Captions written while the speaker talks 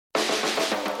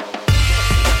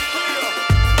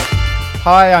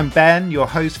Hi, I'm Ben, your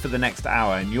host for the next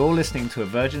hour, and you're listening to a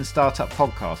Virgin Startup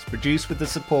podcast produced with the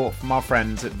support from our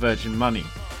friends at Virgin Money.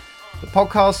 The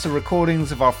podcasts are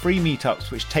recordings of our free meetups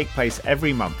which take place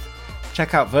every month.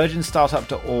 Check out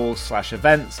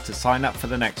virginstartup.org/events to sign up for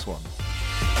the next one.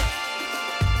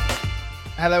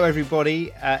 Hello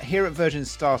everybody. Here at Virgin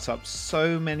Startup,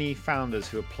 so many founders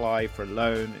who apply for a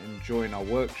loan and join our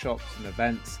workshops and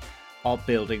events are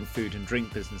building food and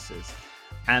drink businesses.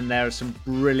 And there are some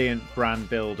brilliant brand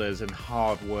builders and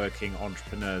hard-working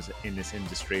entrepreneurs in this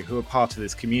industry who are part of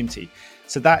this community.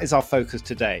 So that is our focus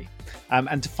today.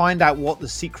 And to find out what the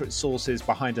secret sauce is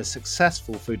behind a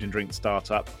successful food and drink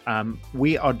startup,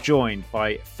 we are joined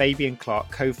by Fabian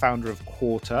Clark, co-founder of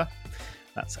Quarter.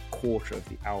 That's a quarter of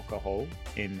the alcohol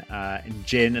in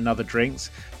gin and other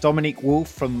drinks. Dominique Wolf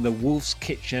from the Wolf's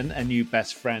Kitchen, a new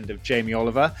best friend of Jamie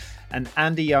Oliver. And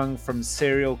Andy Young from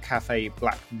Cereal Cafe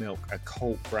Black Milk, a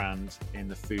cult brand in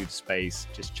the food space.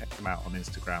 Just check them out on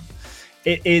Instagram.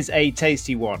 It is a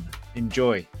tasty one.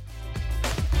 Enjoy.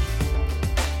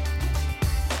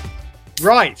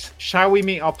 Right, shall we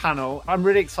meet our panel? I'm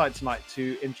really excited tonight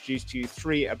to introduce to you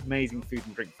three amazing food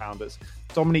and drink founders.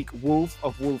 Dominique Wolf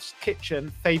of Wolf's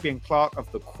Kitchen, Fabian Clark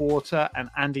of The Quarter, and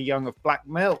Andy Young of Black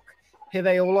Milk. Here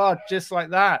they all are, just like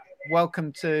that.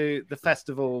 Welcome to the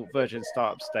Festival Virgin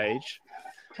Startup stage.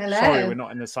 Hello. Sorry, we're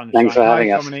not in the sunshine. Thanks for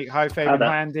having us. Hi, Dominique. Hi, Fabian.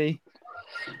 Hi, Andy.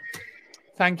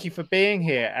 Thank you for being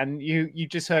here. And you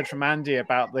just heard from Andy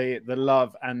about the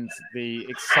love and the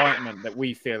excitement that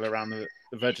we feel around the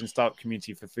Virgin Startup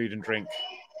community for food and drink.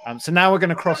 So now we're going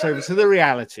to cross over to the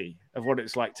reality of what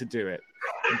it's like to do it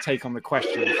and take on the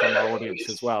questions from our audience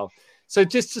as well. So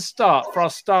just to start, for our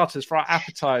starters, for our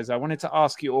appetizer, I wanted to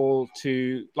ask you all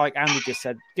to, like Andy just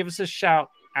said, give us a shout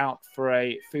out for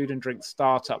a food and drink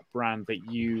startup brand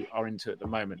that you are into at the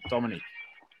moment. Dominique.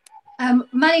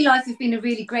 Money Life has been a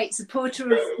really great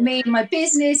supporter of me and my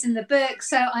business and the book.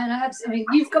 So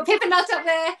you've got Pip and Nut up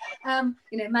there.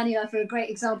 Money Life are a great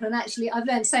example. And actually, I've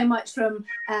learned so much from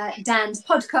Dan's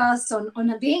podcasts on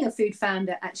being a food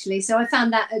founder, actually. So I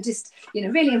found that just,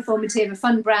 really informative, a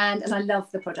fun brand, and I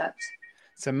love the product.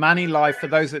 So Money Life, for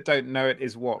those that don't know it,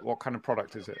 is what? What kind of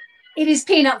product is it? It is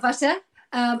peanut butter.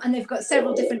 And they've got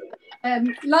several different,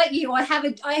 like you, I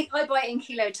buy it in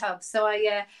kilo tubs. So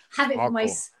I have it for my...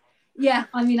 Cool. Yeah,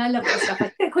 I love that stuff.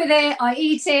 I cook with it, I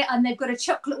eat it, and they've got a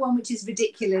chocolate one, which is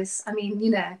ridiculous. So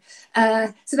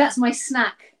that's my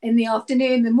snack in the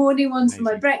afternoon. The morning one's for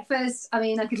my breakfast.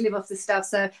 I could live off the stuff,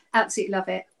 so absolutely love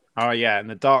it. Oh, yeah, and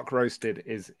the dark roasted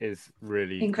is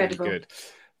really incredible. Really good.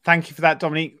 Thank you for that,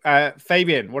 Dominique.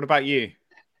 Fabian, what about you?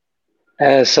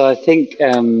 So I think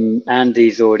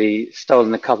Andy's already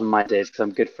stolen a couple of my ideas because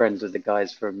I'm good friends with the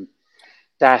guys from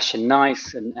Dash and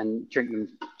Nice and drink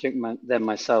them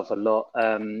myself a lot.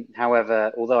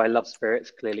 However, although I love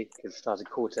spirits, clearly, because I started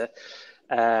Quarter,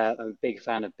 I'm a big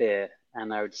fan of beer.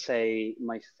 And I would say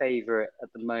my favorite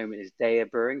at the moment is Deya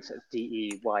Brewing. So it's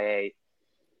DEYA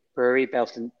Brewery,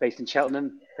 based in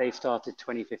Cheltenham. They started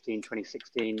 2015,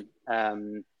 2016.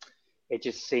 It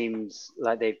just seems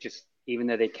like they've just, even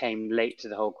though they came late to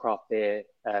the whole craft beer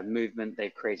movement,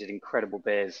 they've created incredible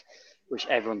beers, which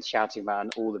everyone's shouting about,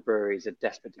 and all the breweries are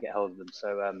desperate to get hold of them.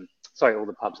 So, all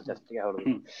the pubs are desperate to get hold of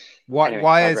them.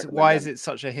 Why is it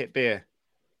such a hit beer?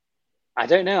 I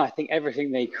don't know. I think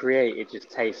everything they create, it just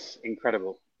tastes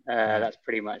incredible. That's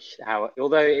pretty much how.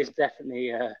 Although it's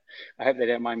definitely, I hope they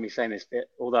don't mind me saying this bit.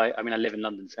 Although I live in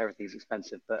London, so everything's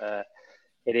expensive, but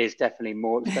it is definitely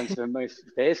more expensive than most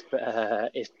beers.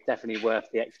 But it's definitely worth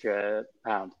the extra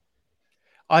pound.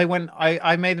 I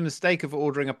made a mistake of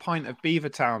ordering a pint of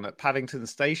Beavertown at Paddington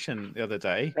Station the other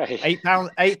day. Right.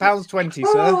 £8.20, sir.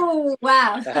 Oh,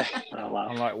 wow.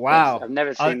 I'm like, wow. I've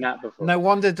never seen that before. No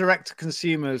wonder direct to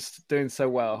consumers doing so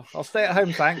well. I'll stay at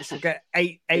home, thanks. I'll get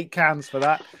eight cans for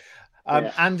that.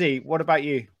 Andy, what about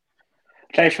you?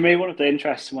 Okay, for me, one of the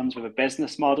interesting ones with a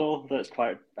business model that's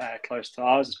quite close to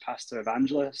ours is Pasta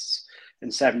Evangelists. In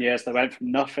 7 years, they went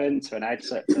from nothing to an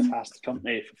exit to a pasta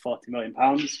company for £40 million.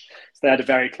 So they had a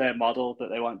very clear model that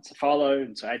they wanted to follow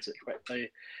and to exit quickly.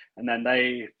 And then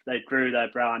they grew their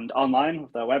brand online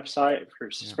with their website through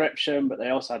subscription, but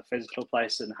they also had physical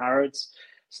places in Harrods.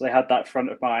 So they had that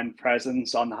front of mind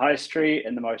presence on the high street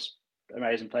in the most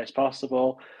amazing place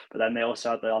possible. But then they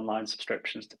also had the online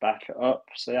subscriptions to back it up.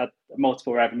 So they had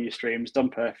multiple revenue streams done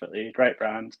perfectly, great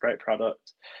brand, great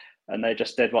product. And they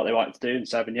just did what they wanted to do in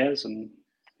 7 years, and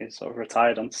he's sort of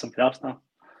retired onto something else now.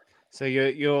 So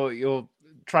you're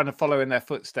trying to follow in their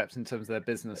footsteps in terms of their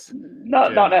business?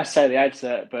 Not necessarily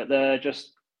exit, but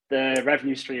the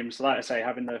revenue streams. So like I say,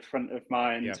 having the front of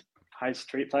mind high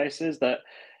street places that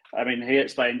I mean, he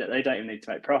explained that they don't even need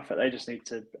to make profit. They just need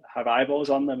to have eyeballs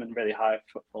on them in really high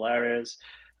footfall areas.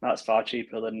 That's far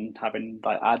cheaper than having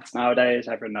like ads nowadays.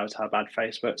 Everyone knows how bad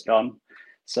Facebook's gone.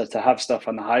 So to have stuff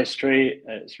on the high street,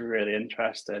 it's really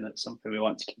interesting. It's something we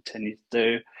want to continue to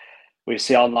do. We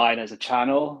see online as a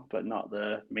channel, but not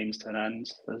the means to an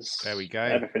end. There we go.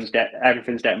 Everything's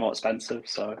getting more expensive.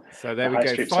 So there we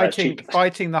go.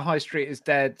 Fighting the high street is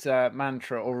dead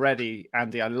mantra already,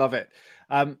 Andy. I love it.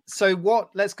 So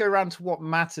let's go around to what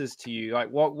matters to you. Like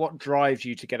what drives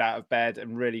you to get out of bed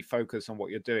and really focus on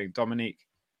what you're doing, Dominique?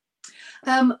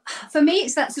 For me,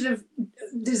 it's that sort of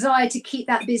desire to keep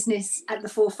that business at the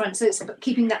forefront. So it's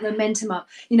keeping that momentum up.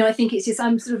 I think it's just,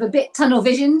 I'm sort of a bit tunnel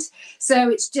visioned. So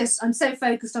it's just, I'm so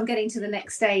focused on getting to the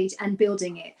next stage and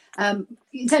building it.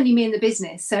 It's only me in the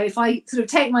business. So if I sort of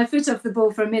take my foot off the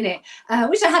ball for a minute,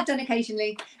 which I have done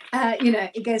occasionally,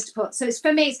 it goes to pot. So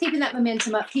for me, it's keeping that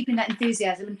momentum up, keeping that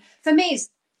enthusiasm. And for me,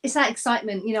 it's that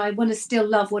excitement. I want to still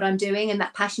love what I'm doing and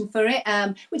that passion for it,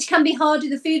 which can be hard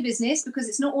in the food business because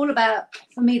it's not all about,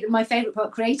 for me, my favorite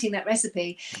part, creating that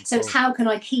recipe. So it's how can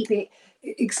I keep it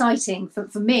exciting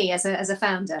for me as a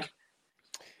founder.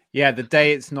 Yeah, the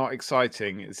day it's not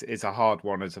exciting is a hard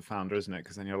one as a founder, isn't it?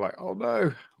 Because then you're like, oh no,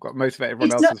 I've got to motivate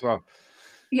everyone else as well.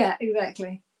 Yeah,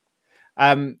 exactly.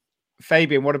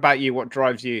 Fabian, what about you? What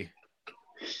drives you?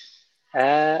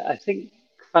 I think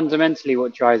fundamentally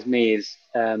what drives me is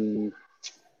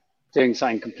doing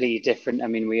something completely different. I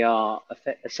mean, we are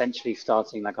essentially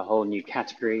starting like a whole new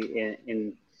category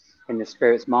in the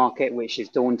spirits market, which is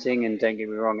daunting, and don't get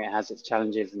me wrong, it has its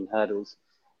challenges and hurdles,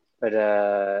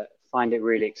 but find it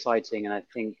really exciting. And I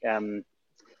think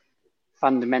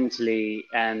fundamentally,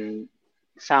 and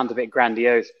sound a bit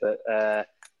grandiose, but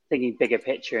thinking bigger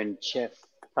picture and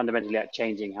fundamentally like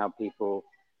changing how people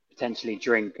potentially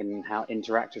drink and how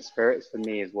interact with spirits, for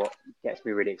me, is what gets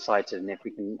me really excited. And if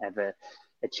we can ever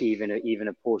achieve even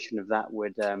a portion of that,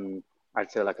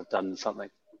 I'd feel like I've done something.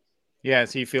 Yeah,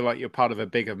 so you feel like you're part of a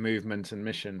bigger movement and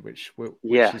mission, which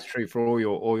is true for all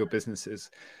your businesses.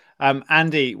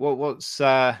 Andy, what's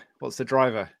the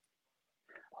driver?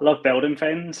 I love building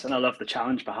things, and I love the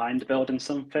challenge behind building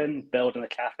something, building a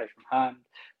cafe from hand,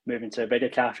 moving to a bigger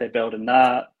cafe, building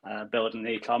that, building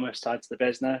the e-commerce side to the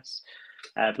business.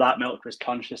 Black Milk was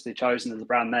consciously chosen as a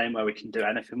brand name where we can do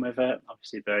anything with it.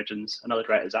 Obviously, Virgin's another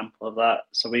great example of that.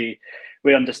 So we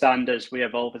understand as we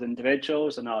evolve as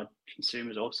individuals and our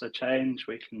consumers also change,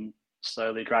 we can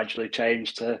slowly, gradually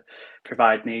change to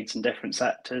provide needs in different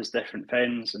sectors, different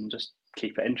things, and just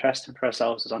keep it interesting for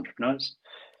ourselves as entrepreneurs.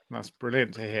 That's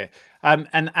brilliant to hear.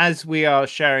 And as we are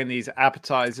sharing these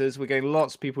appetizers, we're getting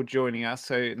lots of people joining us.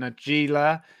 So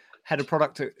Najila, head of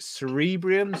product at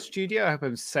Cerebrium Studio. I hope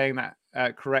I'm saying that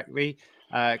correctly.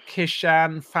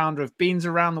 Kishan, founder of Beans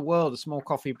Around the World, a small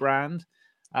coffee brand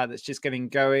that's just getting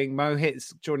going.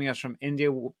 Mohit's joining us from India,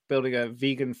 building a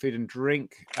vegan food and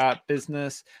drink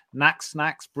business. Knack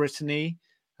Snacks, Brittany,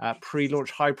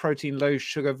 pre-launch high protein, low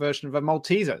sugar version of a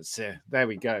Malteser. So there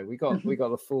we go. We got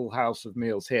a full house of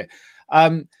meals here.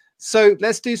 So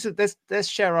let's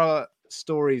share our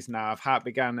stories now of how it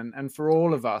began, and for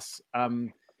all of us, at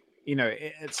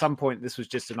some point this was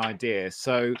just an idea.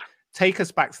 So take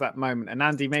us back to that moment. And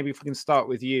Andy, maybe if we can start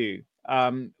with you.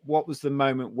 What was the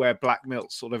moment where Black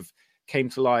Milk sort of came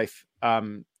to life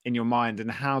in your mind,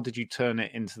 and how did you turn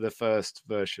it into the first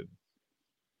version?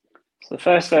 So the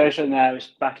first version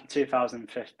was back in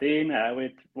 2015.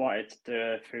 We'd wanted to do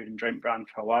a food and drink brand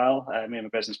for a while. Me and my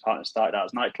business partner started out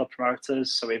as nightclub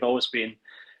promoters, so we've always been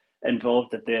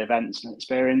involved with the events and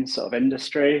experience sort of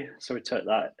industry. So we took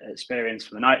that experience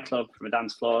from the nightclub, from a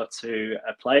dance floor to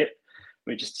a plate.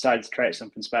 We just decided to create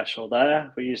something special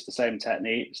there. We used the same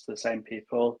techniques, the same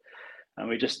people, and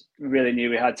we just really knew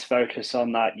we had to focus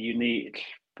on that unique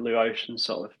blue ocean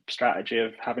sort of strategy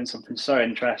of having something so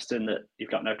interesting that you've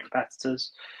got no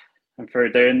competitors. And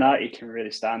through doing that, you can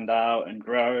really stand out and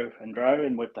grow and grow.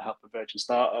 And with the help of Virgin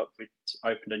Startup, we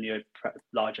opened a new,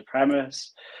 larger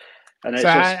premise. And so,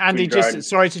 Andy, just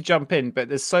sorry to jump in, but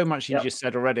there's so much you just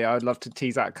said already. I would love to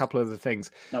tease out a couple of the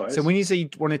things. So when you say you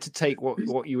wanted to take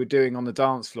what you were doing on the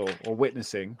dance floor or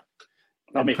witnessing,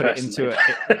 and put it into it,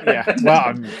 yeah.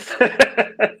 Well,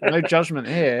 no judgment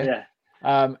here.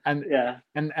 Yeah.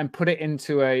 And put it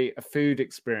into a food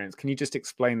experience. Can you just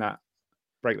explain that?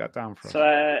 Break that down for us.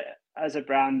 So, as a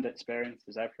brand, experience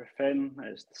is everything.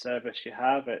 It's the service you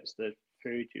have. It's the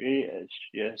food you eat. It's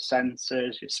your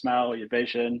senses, your smell, your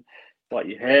vision, what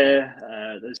you hear.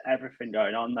 There's everything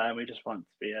going on there. We just want to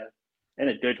be in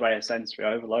a good way, a sensory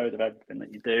overload of everything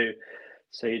that you do.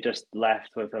 So you're just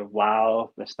left with a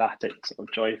wow, ecstatic sort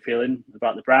of joy feeling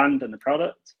about the brand and the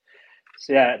product.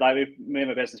 So yeah, like me and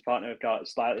my business partner have got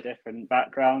slightly different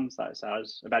backgrounds. Like so I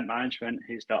was event management.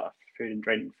 He's got a food and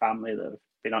drink family that have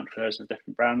been entrepreneurs of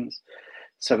different brands.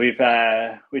 So we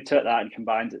took that and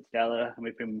combined it together, and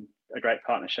we've been a great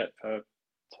partnership for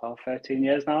 12, 13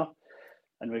 years now.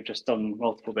 And we've just done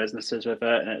multiple businesses with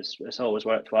it, and it's always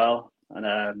worked well.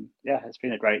 And it's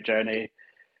been a great journey.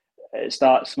 It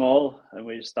starts small, and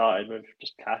we started with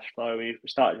just cash flow. We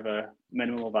started with a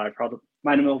minimal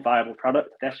viable product,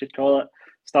 I guess you'd call it.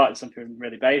 Started something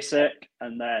really basic,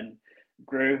 and then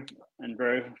grew and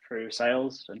grew through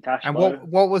sales and cash flow.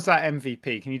 And what was that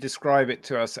MVP? Can you describe it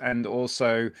to us, and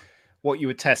also what you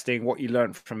were testing, what you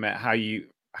learned from it, how you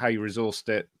resourced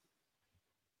it?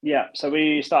 Yeah, so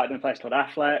we started in a place called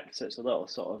Affleck. It's a little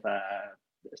sort of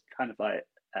it's kind of like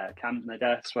Camden, I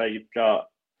guess, where you've got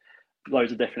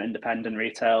loads of different independent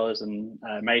retailers and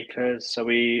makers. So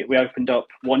we opened up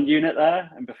one unit there,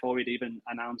 and before we'd even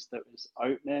announced that it was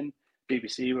opening,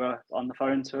 BBC were on the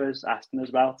phone to us asking us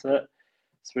about it.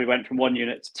 So we went from 1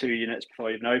 unit to 2 units before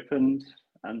we even opened,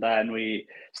 and then we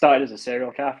started as a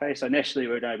cereal cafe. So initially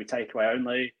we were going to be takeaway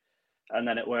only, and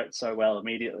then it worked so well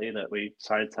immediately that we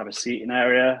decided to have a seating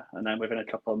area, and then within a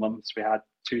couple of months we had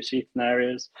 2 seating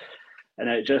areas, and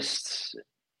you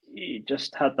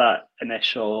just had that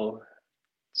initial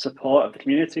support of the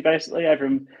community. Basically,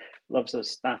 everyone loves to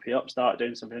snap you up, start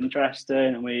doing something interesting,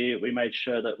 and we made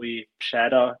sure that we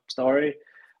shared our story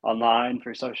online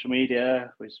through social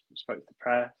media. We spoke to the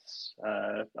press.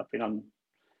 I've been on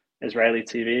Israeli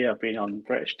TV, I've been on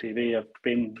British TV, I've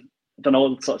done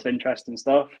all sorts of interesting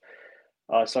stuff.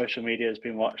 Our social media has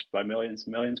been watched by millions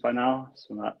and millions by now.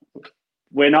 So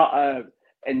we're not a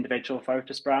individual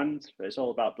focused brand, but it's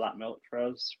all about Black Milk for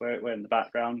us. We're in the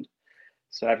background.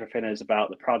 So everything is about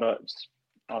the product,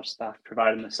 our staff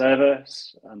providing the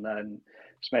service, and then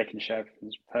just making sure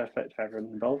everything's perfect for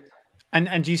everyone involved.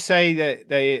 And you say that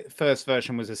the first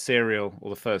version was a cereal, or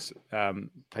the first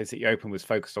place that you opened was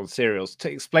focused on cereals.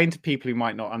 To explain to people who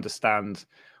might not understand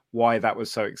why that was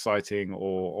so exciting,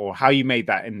 or how you made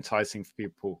that enticing for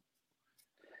people.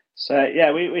 So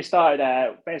yeah, we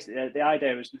started basically the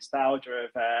idea was nostalgia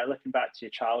of looking back to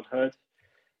your childhood.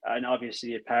 And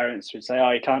obviously your parents would say, oh,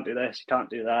 you can't do this, you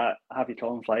can't do that, have your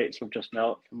cornflakes with just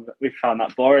milk. And we found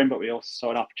that boring, but we also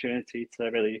saw an opportunity to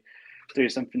really do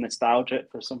something nostalgic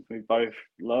for something we both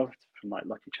loved, from like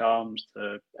Lucky Charms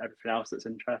to everything else that's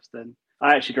interesting.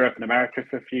 I actually grew up in America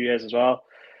for a few years as well.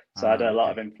 So I had a lot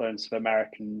of influence of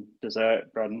American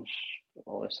dessert, brunch,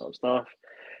 all this sort of stuff.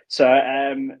 So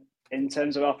in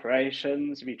terms of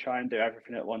operations, if you try and do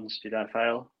everything at once, you don't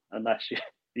fail, unless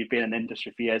you've been in the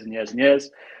industry for years and years and years.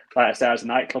 Like I said, I was a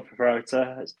nightclub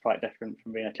promoter. It's quite different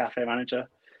from being a cafe manager.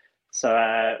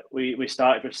 So we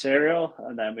started with cereal,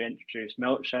 and then we introduced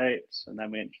milkshakes, and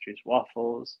then we introduced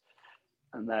waffles,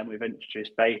 and then we've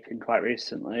introduced baking quite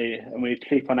recently, and we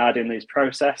keep on adding these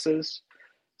processes.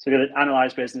 So if you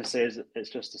analyze businesses, it's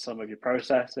just a sum of your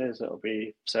processes. It'll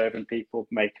be serving people,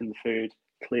 making the food,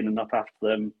 cleaning up after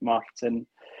them, marketing.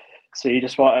 So you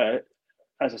just want to,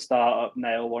 as a startup,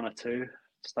 nail 1 or 2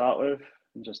 to start with,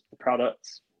 and just the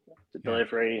products, the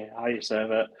delivery, how you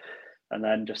serve it, and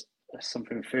then just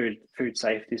something food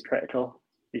safety is critical.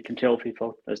 You can kill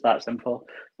people. It's that simple.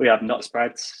 We have nut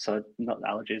spreads, so nut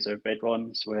allergies are a big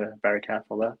one, so we're very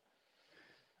careful there.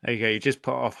 There you go. You just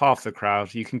put off half the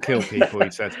crowd. You can kill people,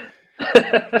 he said.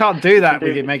 Can't do that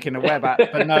with you making a web app,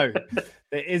 but no,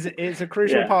 it's a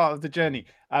crucial part of the journey.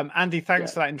 Andy,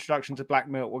 thanks for that introduction to Black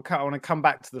Milk. I want to come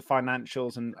back to the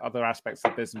financials and other aspects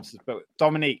of businesses, but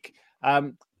Dominique,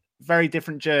 very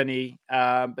different journey,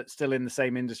 but still in the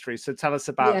same industry. So tell us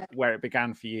about where it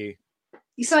began for you.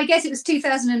 So I guess it was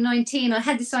 2019. I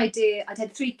had this idea. I'd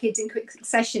had 3 kids in quick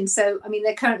succession. So, I mean,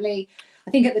 they're currently,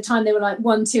 I think at the time they were like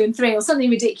 1, 2, and 3 or something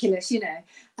ridiculous, you know.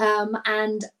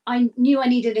 And I knew I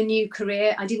needed a new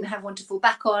career. I didn't have one to fall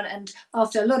back on. And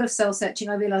after a lot of soul searching,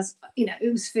 I realized, you know,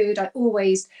 it was food. I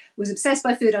always was obsessed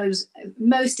by food. I was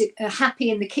most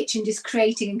happy in the kitchen, just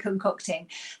creating and concocting.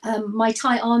 My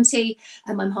Thai auntie,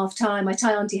 and I'm half Thai, my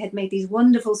Thai auntie had made these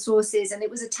wonderful sauces, and it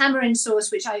was a tamarind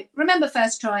sauce, which I remember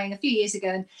first trying a few years ago,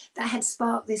 and that had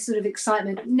sparked this sort of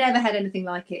excitement. Never had anything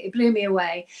like it. It blew me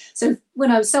away. So when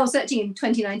I was soul searching in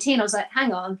 2019, I was like,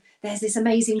 hang on, there's this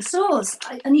amazing sauce.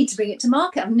 I need to bring it to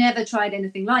market. I've never tried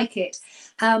anything like it.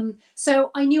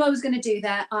 So I knew I was going to do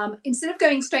that. Instead of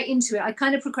going straight into it, I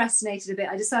kind of procrastinated a bit.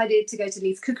 I decided to go to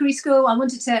Leeds Cookery School. I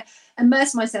wanted to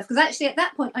immerse myself, because actually at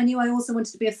that point I knew I also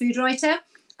wanted to be a food writer.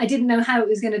 I didn't know how it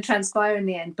was going to transpire in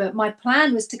the end, but my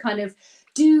plan was to kind of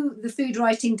do the food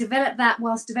writing, develop that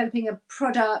whilst developing a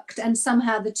product, and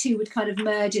somehow the two would kind of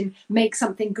merge and make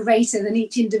something greater than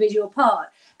each individual part.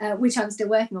 which I'm still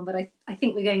working on, but I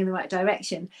think we're going in the right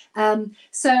direction.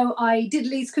 So I did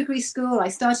Leeds Cookery School. I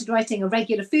started writing a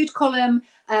regular food column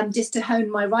just to hone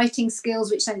my writing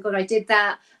skills, which thank God I did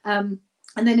that.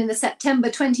 And then in the September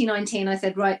 2019, I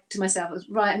said, right to myself,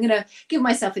 I'm going to give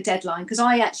myself a deadline, because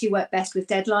I actually work best with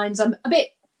deadlines. I'm a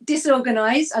bit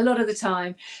disorganized a lot of the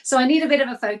time, so I need a bit of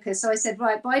a focus. So I said,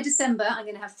 right, by December I'm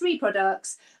going to have 3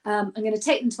 products. I'm going to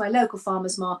take them to my local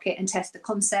farmers market and test the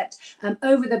concept.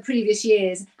 Over the previous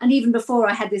years, and even before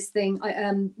I had this thing,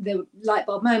 the light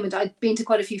bulb moment, I'd been to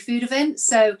quite a few food events.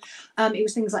 So it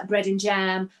was things like Bread and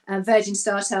Jam, Virgin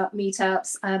Startup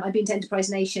meetups. I'd been to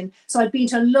Enterprise Nation. So I'd been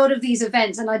to a lot of these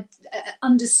events, and I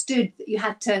understood that you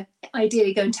had to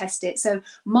ideally go and test it. So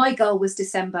my goal was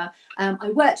December.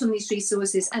 I worked on these 3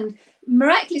 sources and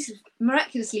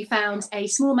miraculously found a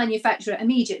small manufacturer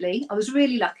immediately. I was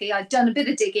really lucky. I'd done a bit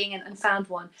of digging and found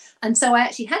one. And so I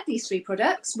actually had these 3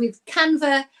 products with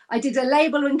Canva. I did a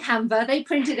label in Canva. They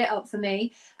printed it up for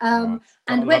me. And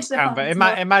went to the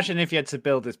Canva. Imagine if you had to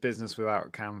build this business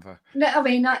without Canva. No, I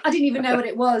mean, I didn't even know what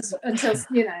it was until,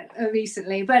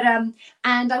 recently. But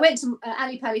and I went to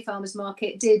Ali Pali Farmers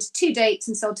Market, did 2 dates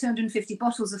and sold 250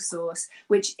 bottles of sauce,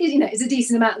 which is a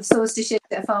decent amount of sauce to ship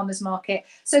at a farmer's market.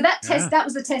 So that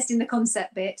was the test in the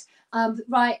concept bit.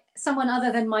 Right, someone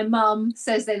other than my mum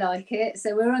says they like it,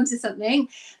 so we're onto something.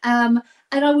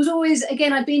 And I was always,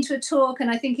 again, I'd been to a talk,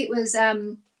 and I think it was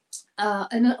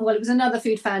it was another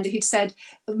food founder who'd said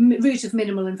route of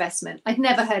minimal investment. I'd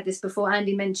never heard this before.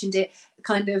 Andy mentioned it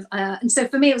kind of, and so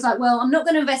for me it was like, well, I'm not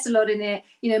going to invest a lot in it.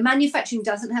 Manufacturing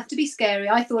doesn't have to be scary.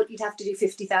 I thought you'd have to do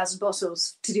 50,000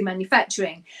 bottles to do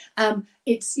manufacturing.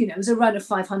 It was a run of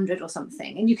 500 or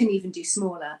something, and you can even do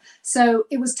smaller. So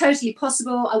it was totally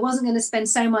possible. I wasn't going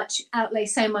to outlay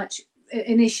so much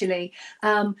initially,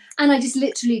 and I just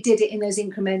literally did it in those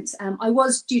increments. I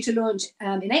was due to launch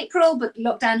in April, but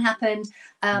lockdown happened.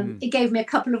 It gave me a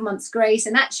couple of months grace,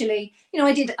 and actually,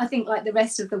 I think like the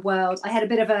rest of the world, I had a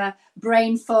bit of a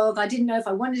brain fog. I didn't know if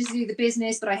I wanted to do the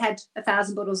business, but I had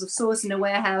 1,000 bottles of sauce in a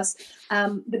warehouse.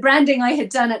 The branding I had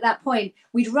done at that point,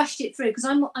 we'd rushed it through, because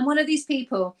I'm one of these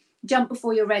people, jump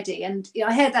before you're ready. And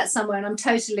I heard that somewhere, and I'm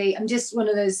just one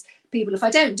of those people. If I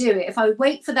don't do it, if I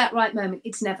wait for that right moment,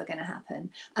 it's never going to happen.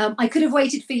 I could have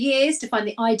waited for years to find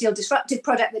the ideal disruptive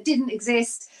product that didn't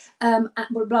exist, blah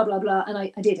blah blah, and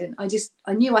I didn't.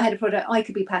 I knew I had a product I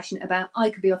could be passionate about, I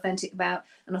could be authentic about,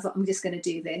 and I thought, I'm just going to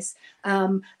do this.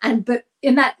 But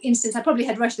in that instance, I probably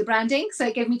had rushed the branding, so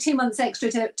it gave me 2 months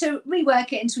extra to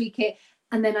rework it and tweak it,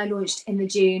 and then I launched in the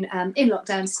June, in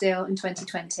lockdown still, in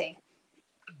 2020.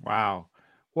 Wow.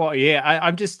 Well, yeah,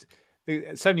 I'm just,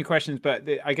 so many questions, but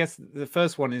I guess the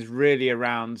first one is really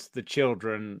around the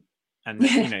children, and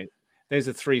those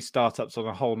are 3 startups on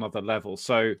a whole nother level.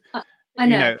 So I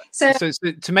know. So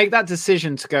to make that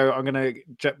decision to go, I'm going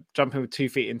to jump in with 2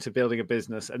 feet into building a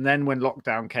business, and then when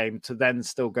lockdown came, to then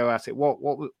still go at it, what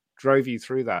drove you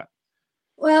through that?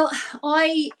 Well,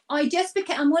 I just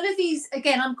I'm one of these,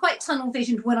 again, I'm quite tunnel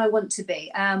visioned when I want to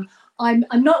be. I'm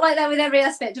not like that with every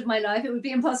aspect of my life. It would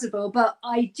be impossible. But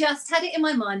I just had it in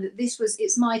my mind that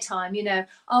it's my time.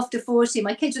 After 40,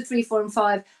 my kids were 3, 4, and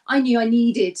 5. I knew I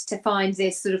needed to find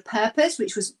this sort of purpose,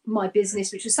 which was my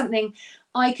business, which was something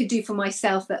I could do for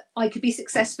myself that I could be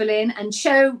successful in, and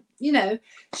show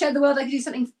the world I could do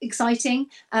something exciting.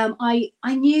 I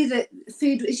knew that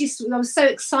food was I was so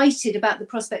excited about the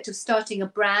prospect of starting a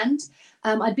brand.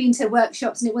 I'd been to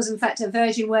workshops, and it was in fact a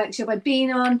Virgin workshop I'd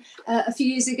been on a few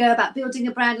years ago about building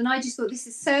a brand, and I just thought, this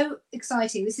is so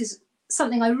exciting. This is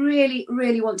something I really,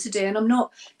 really want to do, and I'm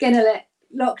not going to let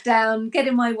lockdown get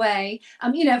in my way.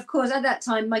 Of course, at that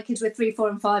time my kids were 3, 4,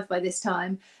 and 5 by this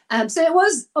time, so it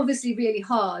was obviously really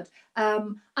hard.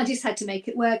 I just had to make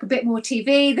it work. A bit more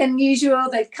TV than usual.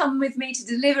 They'd come with me to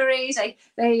deliveries. A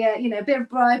bit of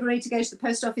bribery to go to the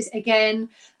post office again.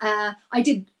 I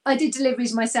did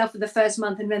deliveries myself for the first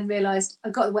month, and then realised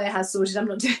I've got the warehouse sorted. I'm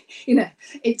not doing.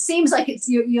 It seems like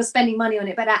you're spending money on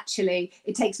it, but actually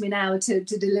it takes me an hour to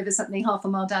deliver something half a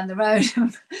mile down the road.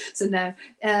 So no.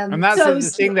 And that's the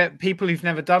thing that people who've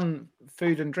never done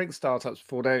food and drink startups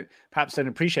before perhaps don't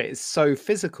appreciate. It's so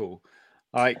physical.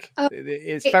 Like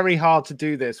it's very hard to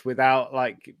do this without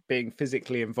being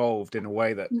physically involved in a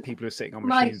way that people who are sitting on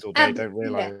machines all day don't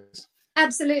realize. Yeah,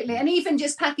 absolutely. And even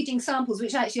just packaging samples,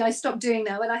 which actually I stopped doing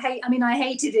now, and I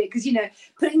hated it, because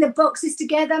putting the boxes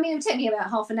together, it would take me about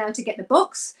half an hour to get the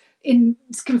box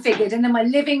configured, and then my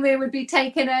living room would be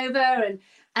taken over,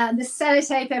 and the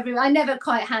sellotape everywhere. I never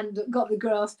quite got the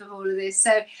grasp of all of this.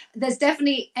 So there's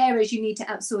definitely areas you need to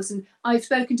outsource, and I've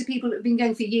spoken to people that have been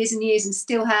going for years and years and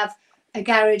still have a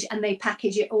garage and they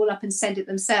package it all up and send it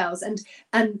themselves, and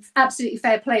absolutely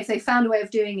fair play if they found a way of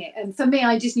doing it. And for me,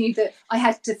 I just knew that I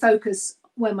had to focus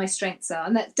where my strengths are,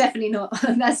 and that's definitely not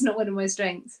that's not one of my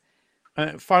strengths.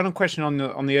 Final question on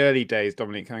the early days,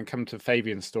 Dominic, and come to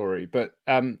Fabian's story, but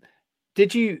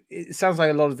it sounds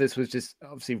like a lot of this was just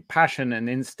obviously passion and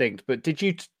instinct, but did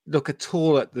you look at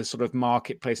all at the sort of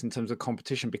marketplace in terms of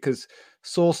competition? Because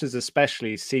sauces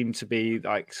especially seem to be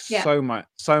like so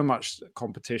much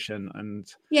competition. And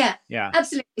yeah,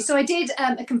 absolutely. So I did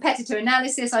a competitor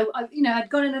analysis. I'd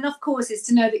gone in enough courses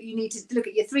to know that you need to look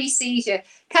at your 3 C's: your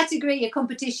category, your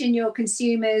competition, your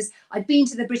consumers. I'd been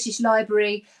to the British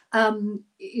Library.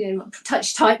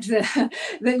 Touch typed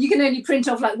that you can only print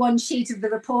off like one sheet of the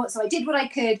report. So I did what I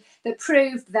could that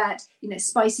proved that,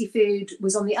 spicy food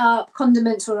was on the up,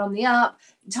 condiments were on the up,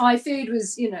 Thai food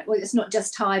was, well, it's not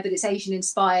just Thai, but it's Asian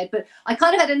inspired. But I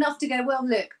kind of had enough to go, well,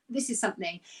 look, this is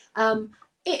something.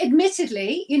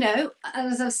 Admittedly,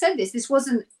 as I've said, this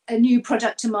wasn't a new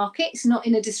product to market. It's not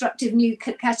in a disruptive new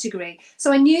category.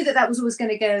 So I knew that was always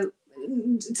going to go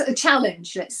a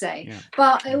challenge, let's say. Yeah.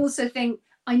 But I also think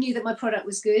I knew that my product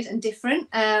was good and different,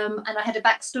 and I had a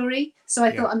backstory. So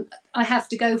I thought I have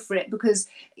to go for it, because,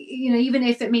 even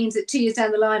if it means that 2 years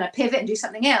down the line I pivot and do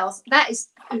something else,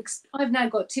 I've now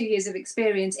got 2 years of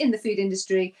experience in the food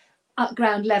industry at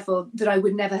ground level that I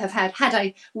would never have had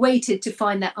I waited to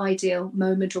find that ideal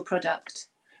moment or product.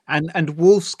 And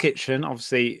Wolf's Kitchen,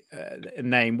 obviously, a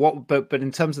name. But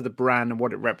in terms of the brand and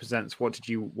what it represents, why did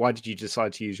you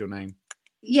decide to use your name?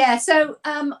 Yeah, so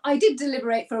I did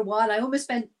deliberate for a while. I almost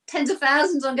spent tens of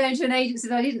thousands on going to an agency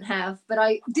that I didn't have, but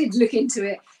I did look into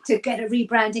it to get a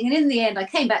rebranding. And in the end, I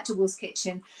came back to Wolf's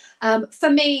Kitchen. For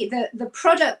me, the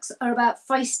products are about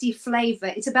feisty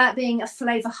flavour. It's about being a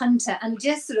flavour hunter, and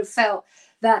just sort of felt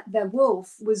that the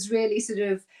Wolf was really sort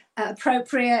of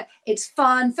appropriate. It's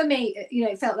fun. For me,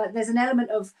 it felt like there's an element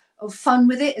of fun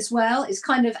with it as well. It's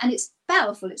kind of, and it's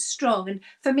powerful, it's strong. And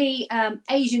for me,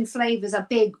 Asian flavors are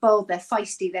big, bold, they're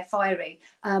feisty, they're fiery,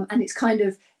 and it's kind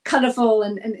of colorful.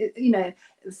 And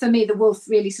for me, the Wolf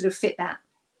really sort of fit that.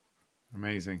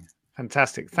 Amazing.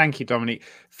 Fantastic. Thank you, Dominic.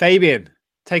 Fabian,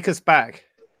 take us back.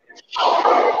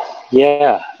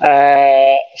 Yeah.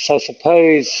 So I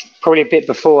suppose probably a bit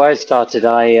before I started,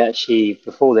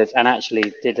 before this, and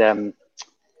actually did,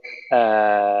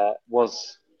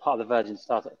 was part of the Virgin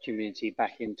Startup community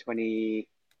back in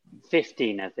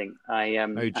 2015, I think. I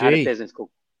had a business called,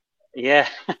 well,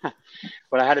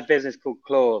 I had a business called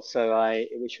Claw,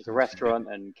 which was a restaurant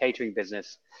and catering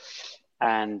business.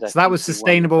 And so that was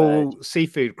sustainable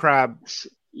seafood, crab.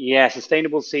 Yeah,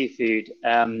 sustainable seafood.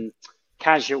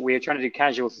 Casual. We were trying to do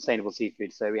casual, sustainable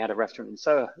seafood. So we had a restaurant in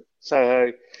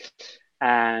Soho,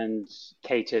 and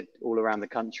catered all around the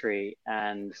country.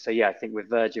 And so, I think with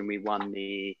Virgin, we won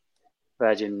the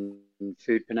Virgin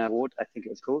Foodpreneur Award, I think it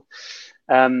was called.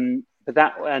 So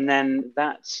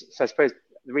I suppose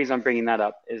the reason I'm bringing that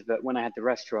up is that when I had the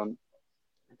restaurant,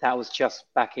 that was just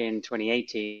back in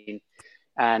 2018,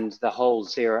 and the whole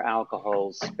zero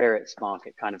alcohol spirits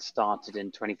market kind of started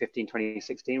in 2015,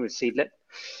 2016 with Seedlip.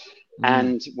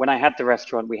 And when I had the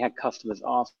restaurant, we had customers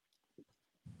ask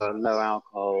for low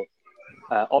alcohol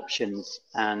options,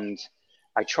 and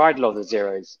I tried a lot of the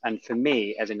zeros. And for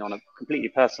me, as in on a completely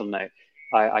personal note,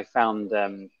 I found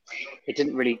it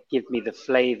didn't really give me the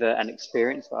flavor and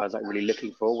experience that I was really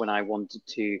looking for when I wanted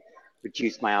to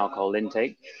reduce my alcohol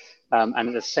intake. And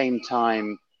at the same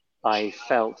time, I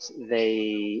felt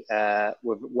they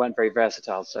weren't very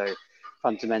versatile. So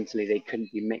fundamentally, they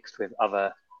couldn't be mixed with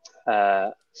other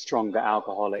stronger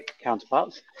alcoholic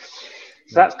counterparts.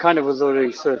 So that's kind of was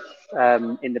already sort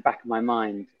of in the back of my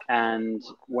mind. And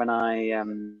when I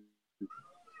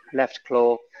left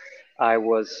Claw, I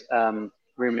was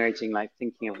ruminating,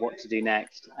 thinking of what to do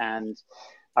next. And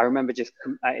I remember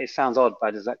it sounds odd,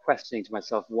 but I was questioning to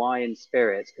myself, why in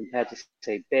spirits compared to,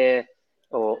 say, beer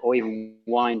or even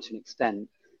wine to an extent,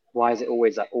 why is it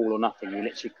always all or nothing? You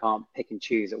literally can't pick and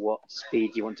choose at what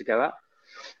speed you want to go at.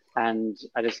 And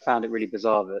I just found it really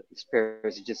bizarre that the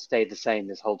spirits had just stayed the same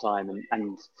this whole time,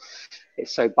 and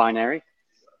it's so binary.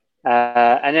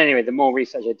 And anyway, the more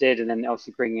research I did, and then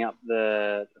obviously bringing up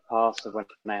the past of when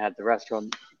I had the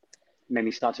restaurant, made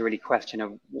me start to really question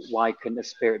of why couldn't a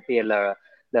spirit be a lower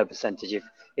percentage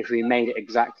if we made it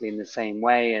exactly in the same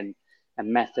way and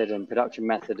method and production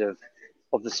method of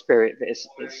the spirit that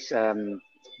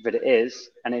it is,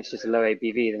 and it's just a low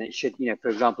ABV, then it should, for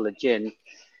example, a gin.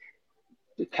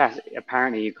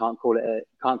 Apparently, you can't call it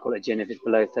a gin if it's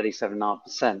below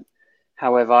 37.5%.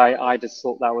 However, I just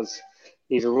thought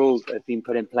these are rules that have been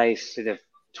put in place sort of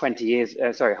 100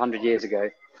 years ago,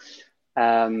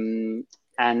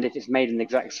 And if it's made in the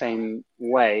exact same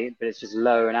way, but it's just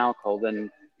low in alcohol, then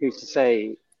who's to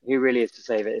say, who really is to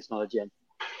say that it's not a gin?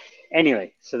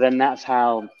 Anyway, so then that's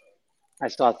how I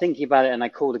started thinking about it, and I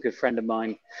called a good friend of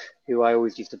mine who I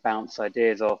always used to bounce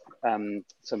ideas off.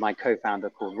 So my co-founder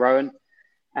called Rowan,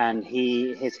 and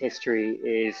his history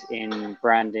is in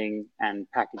branding and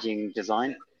packaging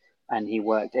design. And he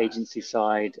worked agency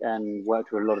side and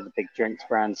worked with a lot of the big drinks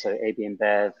brands, so AB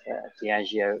InBev,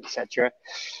 Diageo, etc.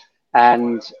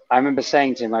 And I remember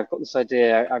saying to him, I've got this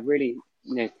idea. I really,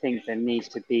 think there needs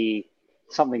to be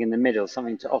something in the middle,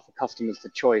 something to offer customers the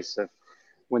choice of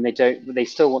when they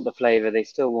still want the flavor, they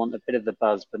still want a bit of the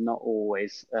buzz, but not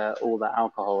always all that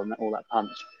alcohol and all that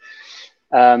punch.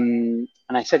 And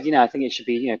I said, I think it should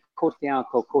be, quarter the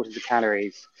alcohol, quarter the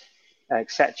calories,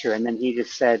 etc. And then he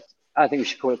just said, I think we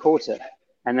should call it quarter.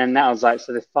 And then that was like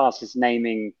the fastest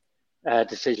naming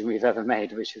decision we've ever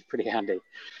made, which was pretty handy.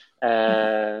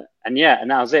 And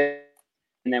that was it.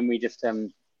 And then we just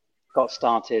got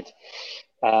started,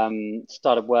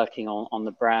 started working on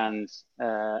the brand,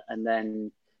 and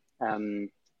then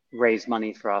raised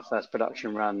money for our first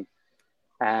production run.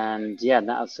 And that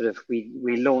was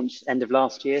we launched end of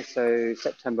last year, so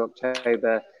September,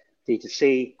 October,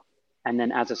 D2C. And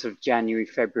then as of January,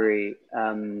 February,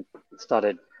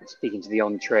 started speaking to the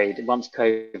on-trade. Once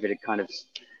COVID had kind of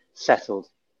settled,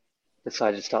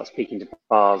 decided to start speaking to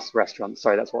bars, restaurants.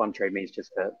 Sorry, that's what on-trade means,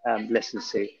 just for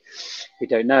listeners who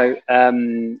don't know.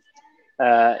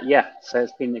 So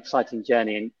it's been an exciting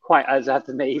journey. And quite, as I have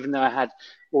to admit, even though I had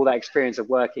all that experience of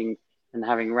working and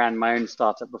having ran my own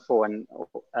startup before, and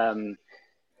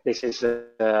this is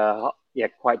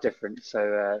quite different.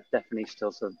 So definitely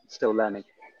still learning.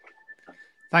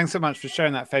 Thanks so much for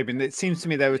sharing that, Fabian. It seems to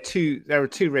me there were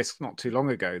two risks not too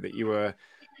long ago that you were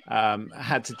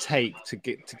had to take to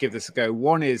give this a go.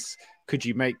 One is, could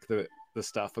you make the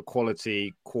stuff a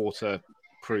quality quarter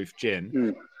proof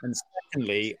gin? And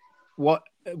secondly, what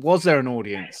was there an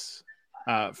audience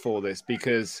for this?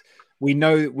 Because we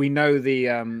know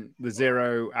the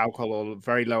zero alcohol or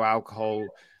very low alcohol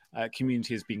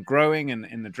community has been growing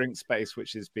in the drink space,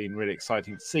 which has been really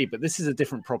exciting to see. But this is a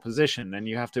different proposition, and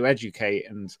you have to educate.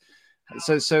 And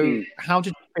so how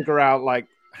did you figure out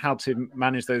how to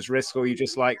manage those risks, or you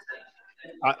just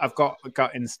I've got a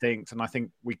gut instinct and I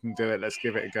think we can do it, let's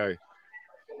give it a go?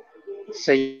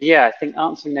 So I think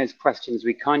answering those questions,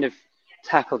 we kind of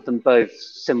tackled them both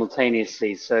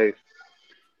simultaneously. So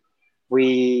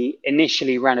we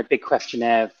initially ran a big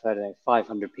questionnaire for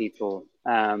 500 people,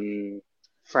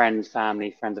 friends,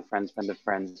 family, friends of friends, friends of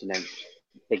friends,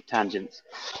 big tangents,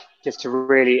 just to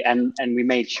really, and we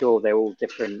made sure they're all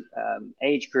different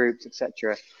age groups,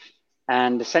 etc.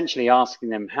 And essentially asking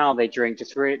them how they drink,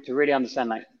 just to really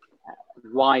understand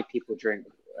why people drink,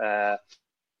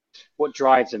 what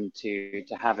drives them to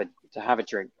have a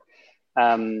drink,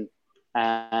 and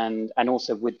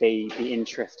also would they be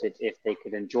interested if they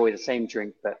could enjoy the same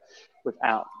drink but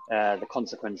without the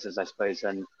consequences, I suppose,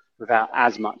 and without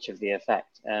as much of the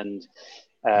effect. And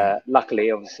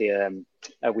luckily, obviously,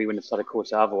 we wouldn't have started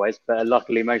quarter otherwise, but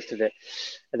luckily most of it,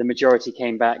 the majority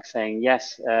came back saying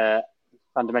yes.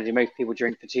 Fundamentally, most people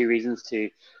drink for two reasons: to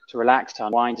relax, to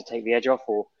unwind, to take the edge off,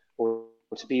 or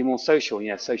to be more social.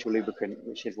 Social lubricant,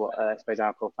 which is what I suppose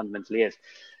alcohol fundamentally is.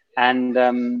 And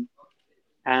then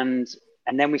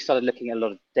we started looking at a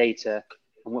lot of data.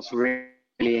 And what's really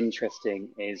interesting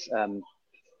is,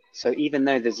 so even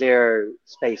though the zero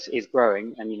space is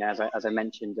growing, and as I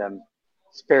mentioned,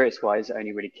 spirits-wise, it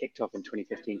only really kicked off in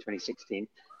 2015, 2016.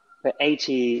 But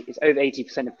it's over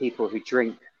 80% of people who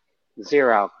drink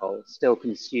zero alcohol still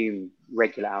consume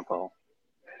regular alcohol.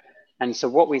 And so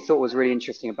what we thought was really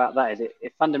interesting about that is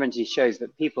it fundamentally shows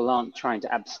that people aren't trying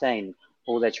to abstain.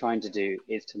 All they're trying to do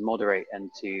is to moderate and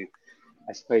to,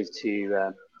 I suppose,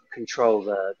 to control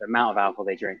the amount of alcohol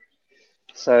they drink.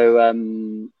 So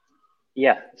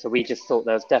so we just thought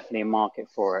there was definitely a market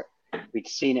for it. We'd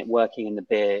seen it working in the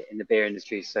beer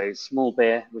industry. So Small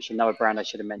Beer, which is another brand I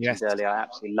should have mentioned earlier, I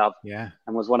absolutely love,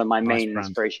 and was one of my main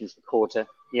inspirations for Quarter.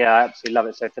 Yeah, I absolutely love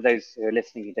it. So for those who are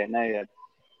listening who don't know,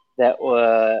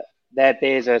 their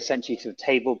beers are essentially sort of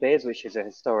table beers, which is a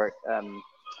historic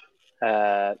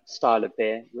style of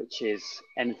beer, which is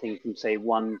anything from say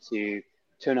 1 to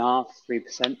 2.5%,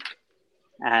 3%,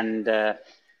 and I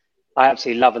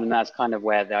absolutely love them. That's kind of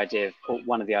where the idea of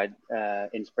one of the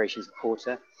inspirations of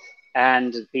Quarter.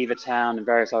 And Beavertown and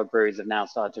various other breweries have now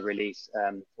started to release,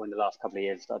 or in the last couple of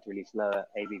years, started to release lower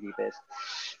ABV beers.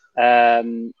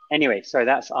 Anyway, so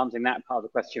that's answering that part of the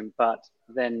question, but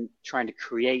then trying to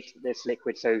create this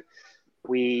liquid. So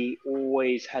we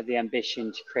always had the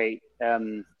ambition to create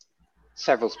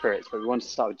several spirits, but we wanted to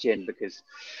start with gin because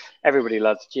everybody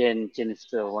loves gin. Gin is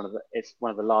still it's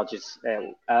one of the largest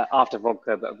after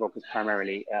vodka, but vodka is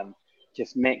primarily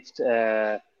just mixed.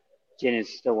 Gin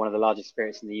is still one of the largest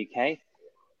spirits in the UK,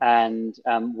 and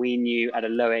we knew at a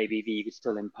low ABV you could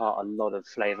still impart a lot of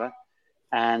flavour.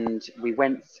 And we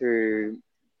went through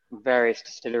various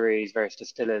distilleries, various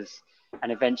distillers, and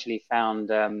eventually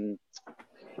found an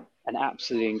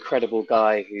absolutely incredible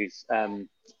guy who's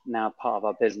now part of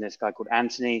our business, a guy called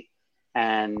Anthony,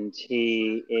 and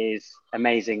he is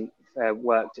amazing.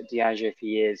 Worked at Diageo for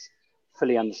years,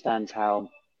 fully understands how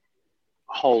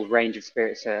a whole range of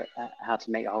spirits, how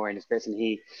to make a whole range of spirits, and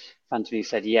he fundamentally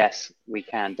said, yes, we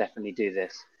can definitely do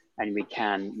this, and we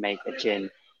can make a gin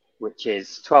which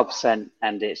is 12%,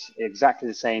 and it's exactly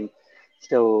the same,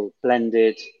 still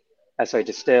blended,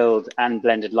 distilled and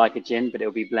blended like a gin, but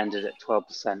it'll be blended at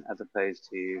 12% as opposed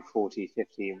to 40,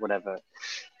 50, whatever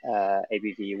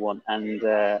ABV you want. And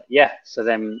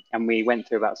and we went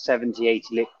through about 70,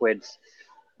 80 liquids,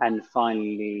 and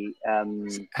finally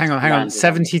hang on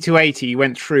 70 to 80 you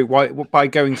went through. Why, by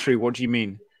going through, what do you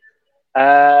mean?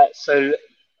 So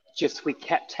just we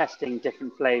kept testing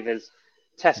different flavors,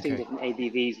 testing different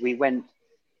ABVs.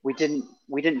 We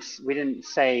didn't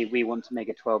say we want to make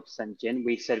a 12% gin.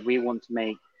 We said we want to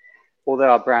make,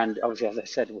 although our brand, obviously, as I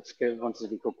said, wanted to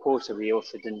be called Porter, we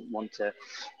also didn't want to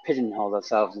pigeonhole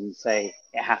ourselves and say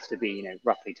it has to be,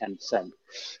 roughly 10%.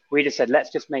 We just said, let's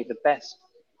just make the best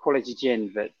quality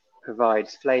gin that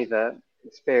provides flavor,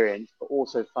 experience, but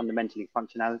also fundamentally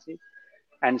functionality.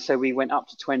 And so we went up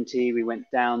to 20, we went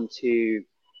down to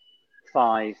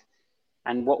 5.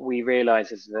 And what we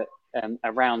realized is that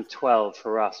around 12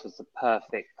 for us was the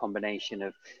perfect combination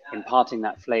of imparting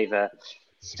that flavor.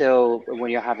 Still,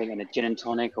 when you're having it in a gin and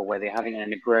tonic or whether you're having it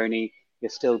in a Negroni, you're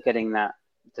still getting that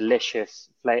delicious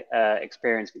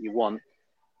experience that you want.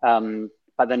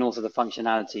 But then also the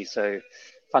functionality. So,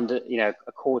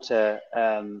 a quarter,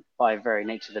 by very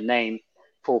nature of the name,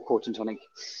 4 quarter and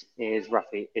tonics is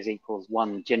equals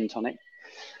 1 gin and tonic.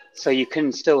 So you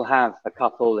can still have a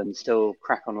couple and still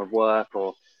crack on with work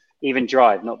or even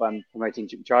drive. Not that I'm promoting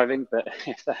driving, but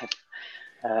if that.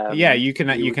 You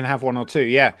can have 1 or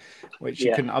 2, which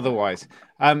you couldn't otherwise.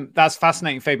 That's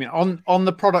fascinating, Fabian. On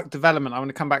the product development, I want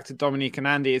to come back to Dominique and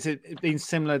Andy. Has it been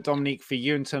similar, Dominique, for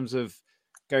you in terms of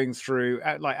going through,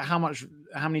 like, how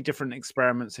many different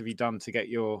experiments have you done to get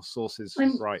your sources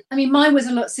right? I mean, mine was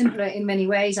a lot simpler in many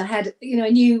ways. I had, I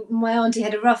knew my auntie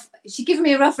had she'd given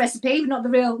me a rough recipe, not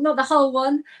the whole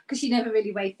one, because she never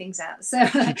really weighed things out. So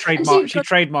she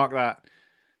trademarked that.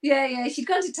 Yeah. She'd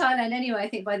gone to Thailand anyway, I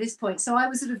think, by this point. So I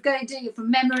was sort of doing it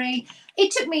from memory.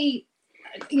 It took me,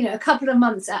 a couple of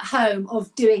months at home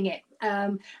of doing it.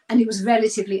 And it was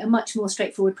relatively a much more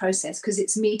straightforward process because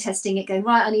it's me testing it, going,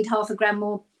 right, I need 0.5 gram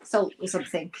more salt or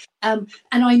something. And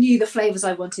I knew the flavors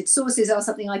I wanted. Sauces are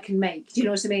something I can make. Do you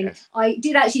know what I mean? Yes. I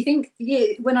did actually think,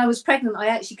 when I was pregnant, I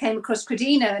actually came across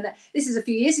Crodino, and this is a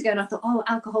few years ago, and I thought,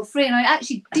 alcohol free. And I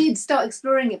actually did start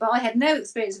exploring it, but I had no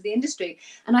experience of the industry,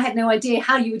 and I had no idea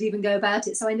how you would even go about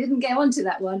it. So I didn't go onto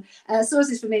that one.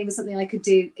 Sauces for me was something I could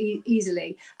do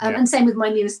easily. And same with my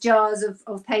newest jars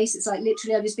of paste. It's like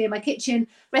literally I'll just be in my kitchen,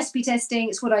 recipe testing.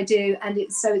 It's what I do. And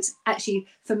it's actually,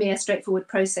 for me, a straightforward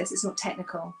process. It's not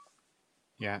technical.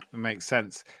 Yeah, it makes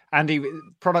sense. Andy,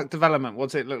 product development, what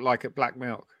does it look like at Black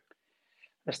Milk?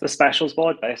 It's the specials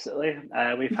board, basically.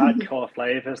 We've had core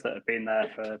flavors that have been there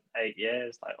for 8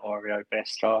 years, like Oreo,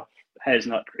 Bistro.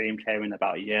 Hazelnut cream came in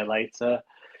about a year later.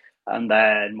 And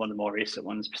then one of the more recent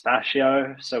ones,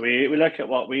 pistachio. So we look at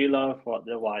what we love, what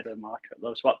the wider market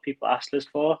loves, what people ask us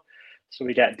for. So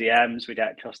we get DMs, we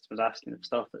get customers asking for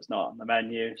stuff that's not on the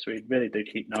menu. So we really do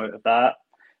keep note of that.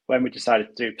 When we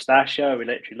decided to do pistachio, we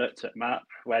literally looked at a map.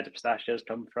 Where do pistachios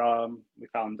come from? We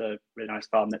found a really nice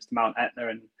farm next to Mount Etna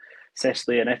in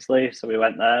Sicily and Italy. So we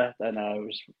went there. Then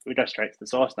we go straight to the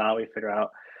source now. We figure out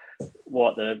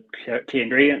what the key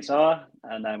ingredients are.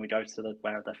 And then we go to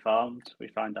where they're farmed. We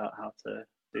find out how to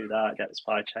do that, get the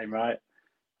supply chain right.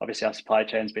 Obviously, our supply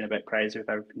chain's been a bit crazy with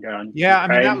everything going on. Yeah, I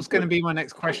mean, that was going to be my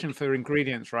next question for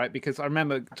ingredients, right? Because I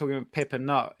remember talking with Pippa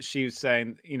Nutt. She was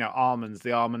saying, almonds,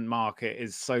 the almond market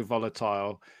is so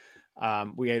volatile.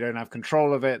 We don't have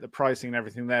control of it, the pricing and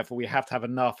everything. Therefore, we have to have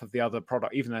enough of the other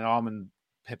product. Even though almond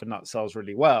Pippa Nut sells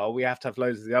really well, we have to have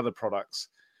loads of the other products,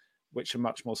 which are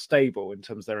much more stable in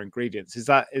terms of their ingredients. Is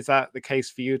that the case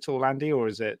for you at all, Andy? Or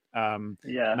is it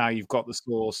now you've got the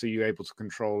source, so you're able to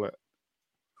control it?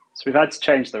 So we've had to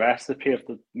change the recipe of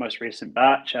the most recent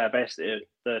batch. Basically,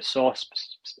 the sauce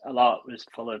a lot was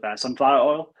full of sunflower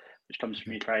oil, which comes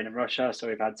from Ukraine and Russia. So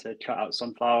we've had to cut out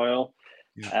sunflower oil.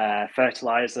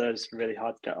 Fertilizers really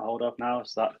hard to get a hold of now,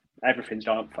 so that everything's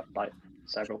gone up like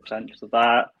several percent of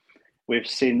that. We've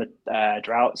seen the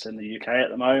droughts in the UK at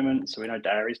the moment, so we know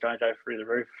dairy's going to go through the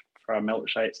roof for our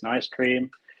milkshakes and ice cream.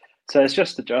 So it's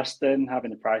just adjusting,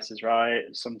 having the prices right.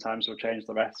 Sometimes we'll change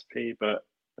the recipe, but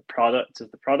the product is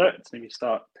the product. And if you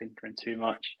start tinkering too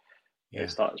much, it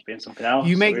starts being something else.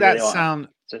 You make that sound.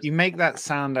 You make that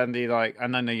sound, Andy. Like,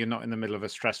 and I know you're not in the middle of a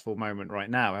stressful moment right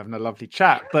now, having a lovely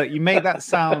chat, but you make that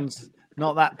sound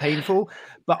not that painful.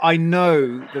 But I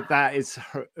know that is.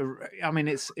 I mean,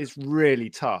 it's really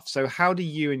tough. So, how do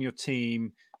you and your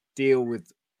team deal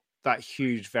with that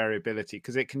huge variability?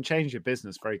 Because it can change your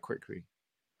business very quickly.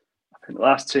 I think the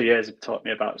last 2 years have taught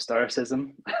me about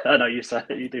stoicism. I know you said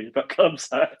that you do book club,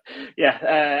 so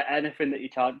yeah. Anything that you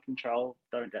can't control,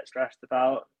 don't get stressed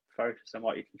about. Focus on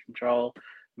what you can control.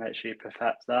 Make sure you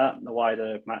perfect that. The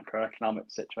wider macroeconomic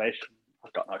situation,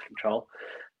 I've got no control.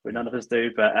 None of us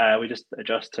do, but we just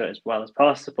adjust to it as well as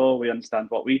possible. We understand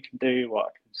what we can do, what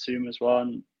our consumers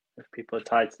want. If people are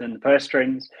tightening the purse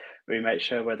strings, we make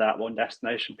sure we're that one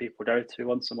destination people go to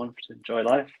once a month to enjoy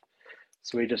life.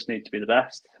 So we just need to be the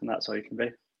best, and that's all you can be.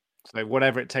 So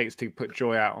whatever it takes to put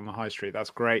joy out on the high street,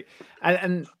 that's great.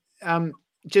 And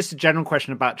just a general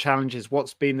question about challenges.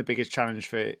 What's been the biggest challenge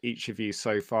for each of you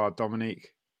so far,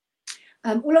 Dominique?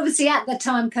 Well, obviously at the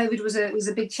time, COVID was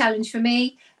a big challenge for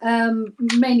me,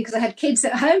 mainly because I had kids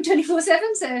at home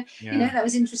 24/7. So, that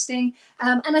was interesting.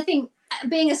 And I think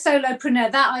being a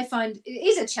solopreneur, that I find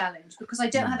is a challenge because I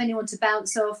don't have anyone to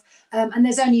bounce off, and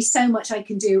there's only so much I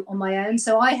can do on my own.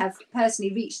 So I have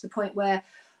personally reached the point where,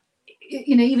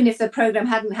 even if the program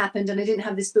hadn't happened and I didn't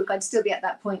have this book, I'd still be at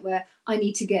that point where I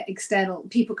need to get external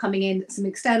people coming in, some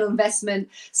external investment,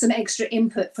 some extra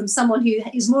input from someone who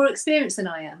is more experienced than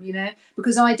I am,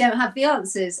 because I don't have the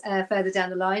answers further down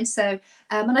the line. So,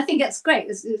 and I think that's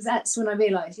great. That's when I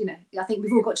realised, I think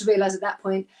we've all got to realise at that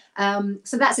point.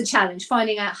 So that's a challenge,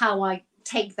 finding out how I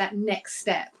take that next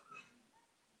step.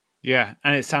 Yeah,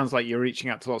 and it sounds like you're reaching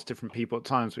out to lots of different people at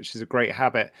times, which is a great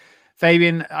habit.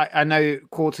 Fabian, I know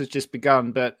quarter's just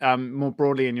begun, but more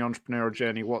broadly in your entrepreneurial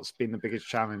journey, what's been the biggest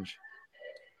challenge?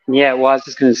 Yeah, well, I was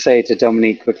just going to say to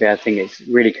Dominique quickly, I think it's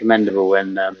really commendable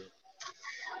when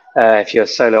if you're a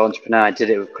solo entrepreneur, I did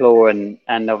it with Claw,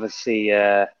 and obviously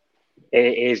it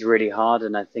is really hard,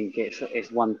 and I think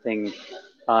it's one thing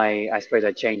I suppose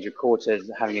I changed with quarters,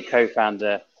 having a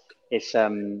co-founder. It's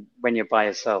when you're by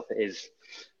yourself, it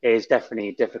is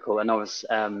definitely difficult, and obviously,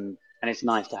 and it's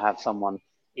nice to have someone,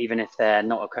 even if they're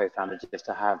not a co-founder, just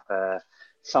to have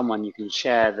someone you can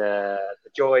share the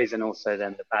joys and also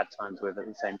then the bad times with at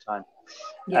the same time.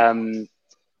 Yeah.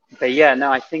 But yeah, no,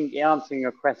 I think answering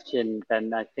your question,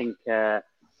 then I think, so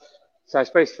I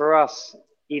suppose for us,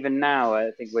 even now,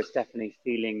 I think we're definitely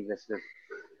feeling this sort of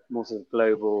more sort of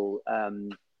global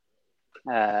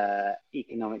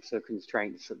economic sort of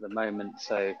constraints at the moment.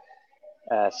 So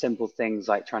simple things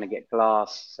like trying to get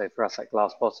glass. So for us, like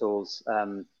glass bottles,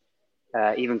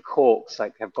 even corks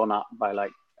have gone up by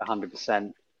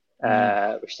 100%,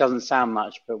 which doesn't sound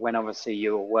much, but when obviously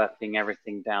you're working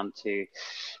everything down to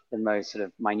the most sort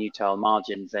of minutile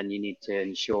margins, then you need to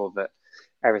ensure that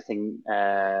everything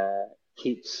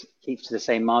keeps to the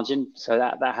same margin. So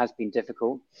that has been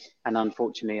difficult, and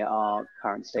unfortunately at our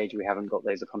current stage we haven't got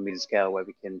those economies of scale where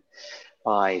we can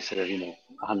buy sort of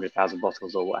 100,000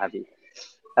 bottles or what have you.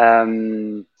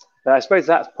 But I suppose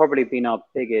that's probably been our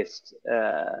biggest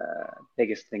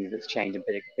thing that's changed, and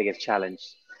biggest challenge.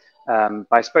 But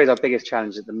I suppose our biggest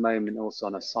challenge at the moment, also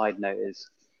on a side note, is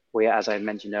as I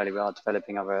mentioned earlier, we are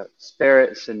developing other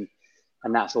spirits, and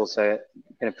that's also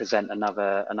going to present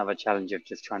another challenge of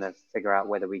just trying to figure out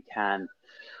whether we can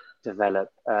develop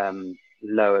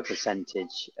lower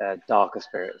percentage darker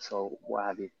spirits or what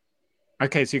have you.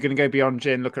 Okay, so you're going to go beyond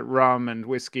gin, look at rum and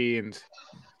whiskey and.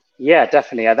 Yeah,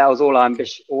 definitely. That was all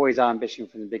always our ambition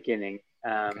from the beginning.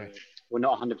 We're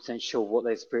not 100% sure what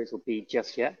those spirits will be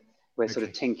just yet. We're sort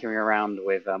of tinkering around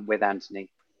with Anthony,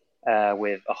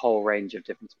 with a whole range of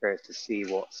different spirits to see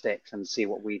what sticks and see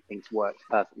what we think works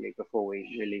perfectly before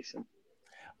we release them.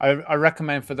 I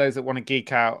recommend for those that want to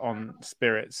geek out on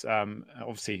spirits,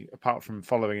 obviously apart from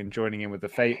following and joining in with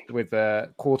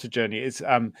the quarter journey, is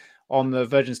on the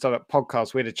Virgin Startup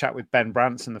podcast. We had a chat with Ben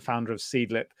Branson, the founder of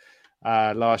Seedlip,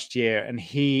 last year, and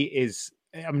he's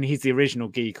the original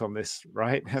geek on this,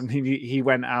 right? I mean, he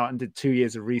went out and did 2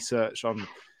 years of research on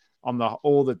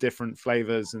all the different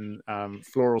flavors and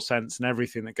floral scents and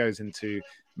everything that goes into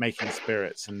making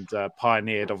spirits, and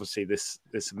pioneered obviously this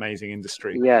amazing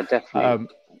industry. Yeah, definitely.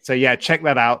 So yeah, check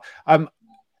that out.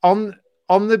 On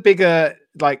on the bigger,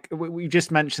 like we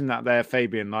just mentioned that there,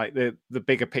 Fabian, like the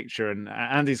bigger picture, and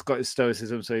Andy's got his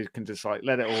stoicism, so he can just like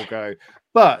let it all go.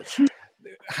 But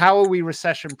how are we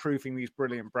recession proofing these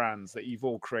brilliant brands that you've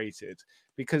all created?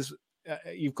 Because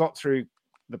you've got through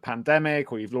the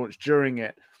pandemic, or you've launched during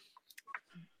it.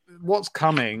 What's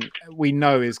coming, we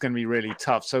know, is going to be really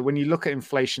tough. So when you look at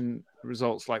inflation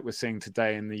results like we're seeing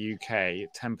today in the UK,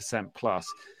 10% plus,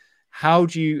 how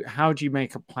do you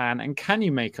make a plan, and can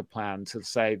you make a plan to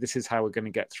say this is how we're going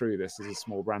to get through this as a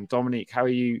small brand? Dominique, how are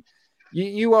you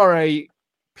are a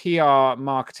PR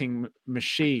marketing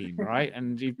machine, right?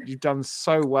 And you've done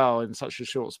so well in such a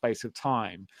short space of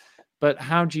time. But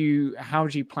how do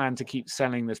you plan to keep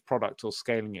selling this product or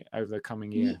scaling it over the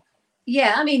coming year?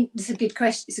 Yeah, I mean, it's a good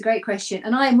question. It's a great question,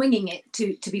 and I am winging it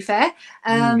to be fair.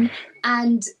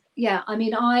 And yeah, I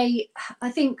mean, I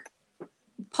think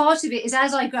part of it is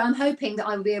as I grow, I'm hoping that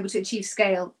I will be able to achieve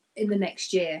scale in the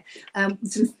next year. I've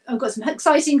got some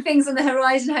exciting things on the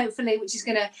horizon, hopefully, which is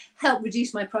going to help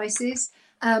reduce my prices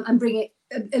and bring it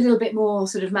a little bit more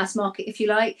sort of mass market, if you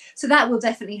like. So that will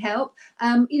definitely help.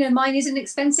 Mine is an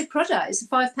expensive product. It's a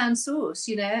 £5 sauce,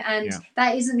 and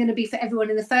that isn't going to be for everyone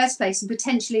in the first place. And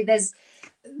potentially there's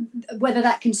whether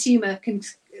that consumer can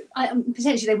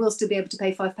potentially they will still be able to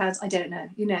pay £5. I don't know,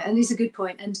 and it's a good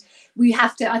point. And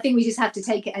I think we just have to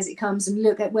take it as it comes and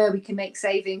look at where we can make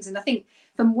savings. And I think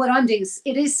from what I'm doing,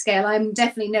 it is scale. I'm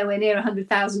definitely nowhere near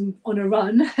 100,000 on a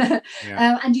run.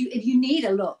 And you need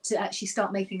a lot to actually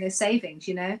start making those savings,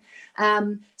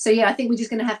 So yeah, I think we're just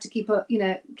going to have to keep our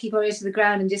ears to the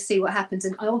ground and just see what happens.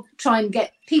 And I'll try and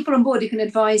get people on board who can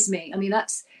advise me. I mean,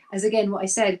 that's, as again, what I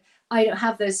said, I don't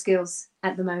have those skills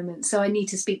at the moment. So I need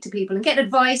to speak to people and get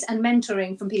advice and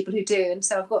mentoring from people who do. And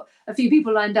so I've got a few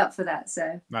people lined up for that.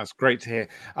 So that's great to hear.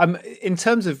 In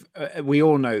terms of, we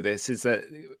all know this, is that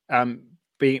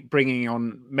bringing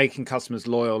on, making customers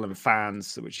loyal and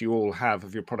fans, which you all have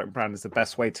of your product brand, is the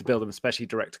best way to build them, especially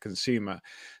direct to consumer.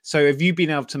 So have you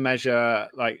been able to measure,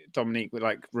 like Dominique, with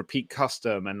like repeat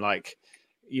custom and like,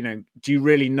 do you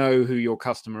really know who your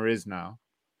customer is now?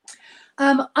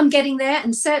 I'm getting there,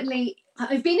 and certainly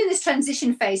I've been in this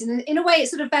transition phase, and in a way it's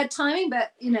sort of bad timing,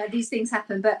 but these things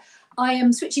happen. But I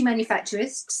am switching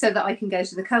manufacturers so that I can go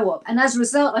to the co-op, and as a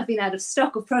result I've been out of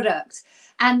stock of product,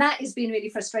 and that has been really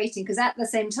frustrating because at the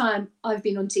same time I've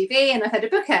been on TV and I've had a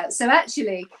book out. So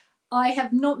actually I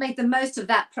have not made the most of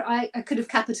that. I could have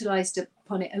capitalized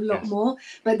upon it a lot more,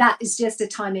 but that is just a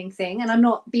timing thing, and I'm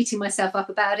not beating myself up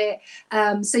about it.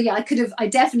 So yeah, I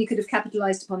definitely could have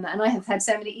capitalized upon that. And I have had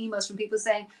so many emails from people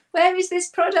saying, where is this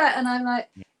product? And I'm like,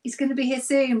 it's going to be here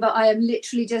soon, but I am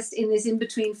literally just in this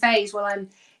in-between phase while I'm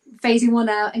phasing one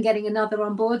out and getting another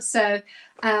on board. So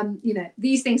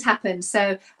these things happen.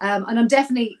 So and I'm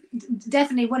definitely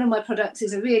one of my products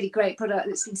is a really great product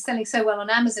that's been selling so well on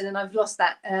Amazon, and I've lost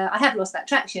that I have lost that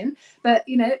traction, but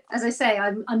as I say,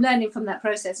 I'm learning from that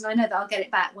process, and I know that I'll get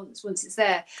it back once it's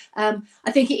there.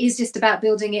 I think it is just about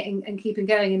building it and keeping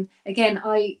going. And again,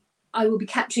 I will be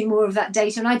capturing more of that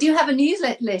data, and I do have a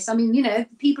newsletter list. I mean,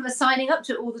 people are signing up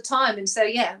to it all the time, and so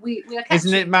yeah, we are capturing.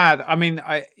 Isn't it mad? I mean,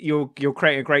 you're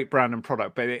creating a great brand and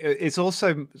product, but it's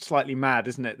also slightly mad,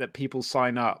 isn't it, that people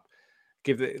sign up,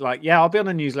 give it like, I'll be on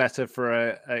a newsletter for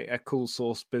a cool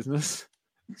sauce business.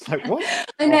 It's like, what?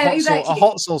 I know, exactly. A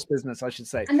hot sauce business, I should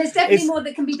say. And there's definitely more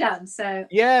that can be done. So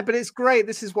yeah, but it's great.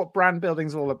 This is what brand building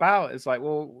is all about. It's like,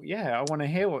 well, yeah, I want to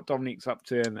hear what Dominique's up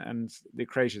to and the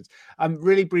creations.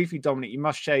 Really briefly, Dominique, you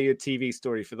must share your TV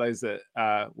story for those that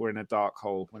were in a dark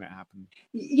hole when it happened.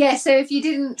 Yeah, so if you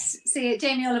didn't see it,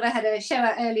 Jamie Oliver had a show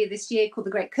out earlier this year called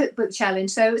the Great Cookbook Challenge.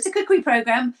 So it's a cookery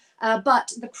program.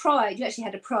 But the prize, you actually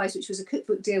had a prize, which was a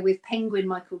cookbook deal with Penguin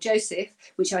Michael Joseph,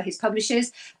 which are his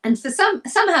publishers. And for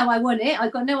somehow I won it.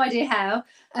 I've got no idea how.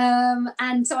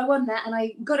 And so I won that, and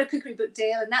I got a cookery book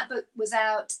deal. And that book was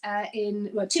out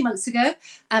 2 months ago,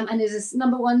 and is a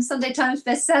 #1 Sunday Times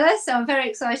bestseller. So I'm very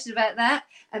excited about that.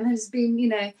 And has been,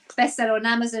 bestseller on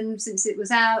Amazon since it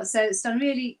was out. So it's done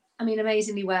really,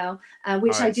 amazingly well,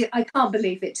 which nice. I can't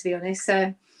believe it, to be honest.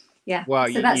 So yeah.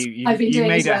 Well, so that's you I've been doing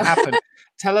made as well. it happen.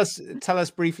 Tell us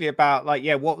briefly about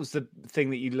what was the thing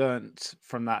that you learnt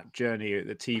from that journey,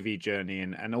 the TV journey,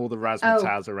 and all the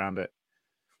razzmatazz around it?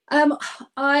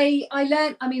 I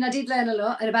learned. I did learn a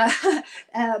lot about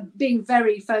being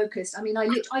very focused.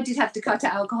 I did have to cut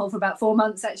out alcohol for about 4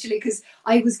 months actually, because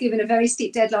I was given a very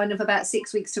steep deadline of about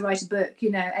 6 weeks to write a book.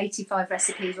 85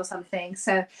 recipes or something.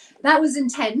 So that was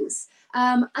intense.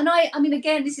 And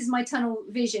again, this is my tunnel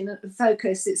vision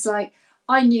focus. It's like,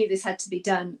 I knew this had to be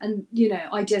done, and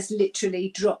I just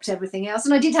literally dropped everything else,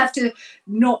 and I did have to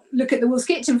not look at the Wolf's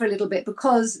Kitchen for a little bit,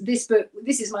 because this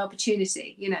is my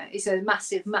opportunity. It's a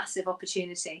massive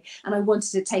opportunity, and I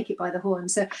wanted to take it by the horn.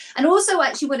 So, and also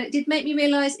actually what it did make me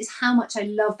realize is how much I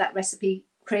love that recipe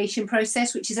creation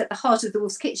process, which is at the heart of the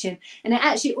Wolf's Kitchen, and it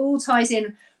actually all ties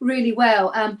in really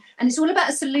well, and it's all about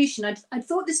a solution. I'd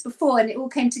thought this before, and it all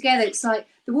came together. It's like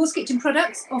the Wolf's Kitchen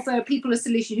products offer people a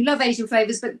solution who love Asian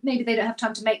flavors, but maybe they don't have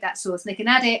time to make that sauce. They can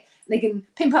add it, they can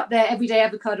pimp up their everyday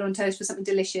avocado on toast for something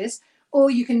delicious, or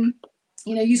you can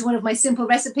use one of my simple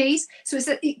recipes. So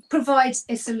it provides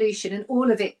a solution, and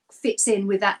all of it fits in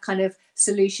with that kind of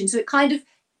solution. So it kind of,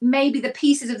 maybe the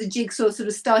pieces of the jigsaw sort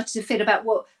of started to fit about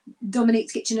what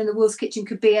Dominique's Kitchen and the Wolf's Kitchen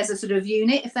could be as a sort of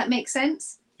unit, if that makes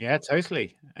sense. Yeah,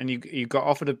 totally. And you got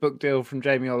offered a book deal from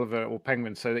Jamie Oliver or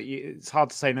Penguin, so that it's hard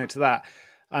to say no to that.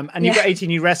 And you've got 80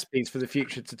 new recipes for the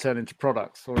future to turn into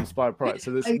products or inspired products.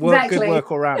 So there's good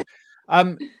work all around.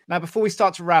 Now, before we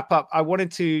start to wrap up, I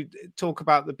wanted to talk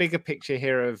about the bigger picture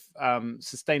here of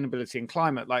sustainability and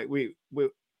climate. Like we're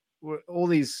all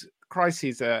these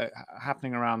crises are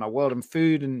happening around our world, and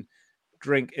food and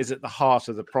drink is at the heart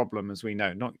of the problem, as we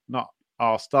know. Not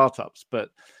our startups, but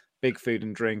big food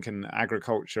and drink and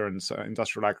agriculture and so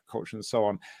industrial agriculture and so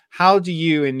on. How do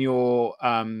you, in your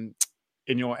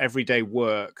everyday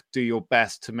work, do your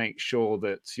best to make sure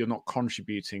that you're not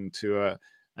contributing to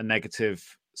a negative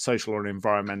social or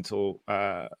environmental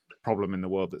problem in the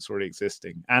world that's already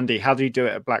existing? Andy, how do you do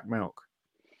it at Black Milk?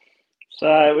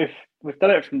 So we've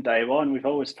done it from day one. We've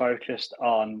always focused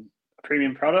on a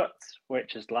premium product,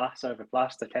 which is glass over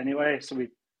plastic anyway. So we've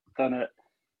done it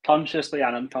consciously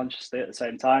and unconsciously at the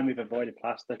same time. We've avoided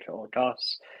plastic at all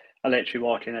costs. I literally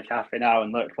walk in a cafe now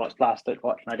and look, what's plastic,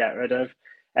 what can I get rid of?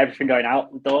 Everything going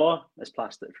out the door is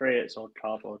plastic free. It's all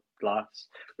cardboard, glass,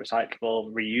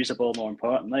 recyclable, reusable, more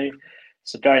importantly.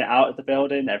 So going out of the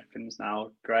building, everything's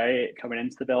now great. Coming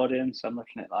into the building, so I'm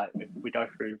looking at, like, we go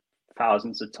through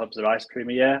thousands of tubs of ice cream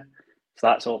a year. So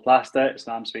that's all plastic.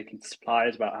 So now I'm speaking to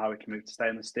suppliers about how we can move to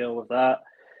stainless steel with that.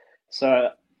 So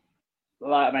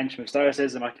like I mentioned with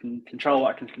Stoicism, I can control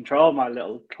what I can control, my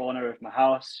little corner of my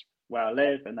house where I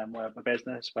live, and then where my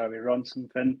business, where we run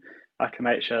something, I can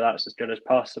make sure that's as good as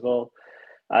possible,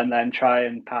 and then try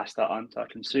and pass that on to our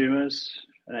consumers.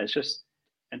 And it's just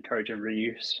encouraging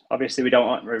reuse. Obviously, we don't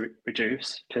want to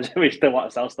reduce, because we still want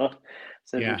to sell stuff.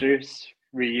 So reduce,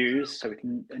 reuse, so we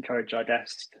can encourage our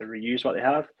guests to reuse what they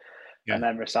have, and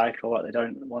then recycle what they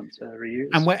don't want to reuse.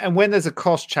 And when there's a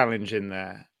cost challenge in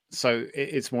there, so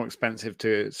it's more expensive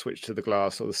to switch to the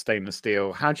glass or the stainless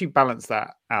steel, how do you balance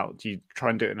that out? Do you try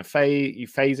and do it in you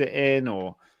phase it in,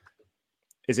 or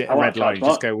is it a red line? You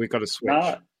just go, we've got to switch.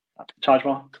 No, I charge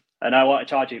more. And I want to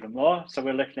charge even more. So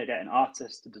we're looking at getting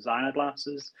artists to design our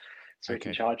glasses, so we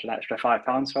can charge an extra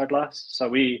 £5 for our glass. So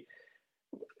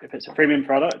if it's a premium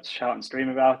product, shout and scream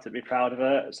about it, be proud of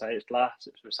it, say it's glass,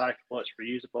 it's recyclable, it's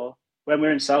reusable. When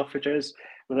we're in Selfridges,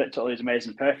 we looked at all these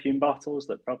amazing perfume bottles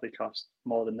that probably cost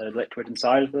more than the liquid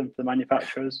inside of them for the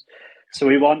manufacturers. So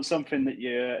we want something that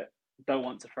you don't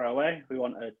want to throw away. We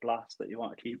want a glass that you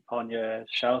want to keep on your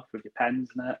shelf with your pens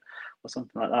in it, or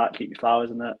something like that, keep your flowers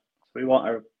in it. So we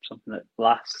want something that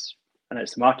lasts, and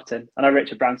it's the marketing. I know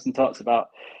Richard Branson talks about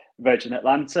Virgin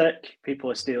Atlantic.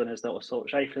 People are stealing his little salt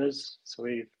shakers. So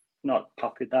we've not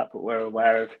copied that, but we're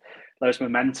aware of those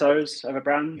mementos of a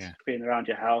brand. Being around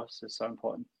your house is so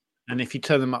important. And if you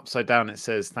turn them upside down, it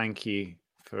says, "Thank you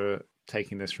for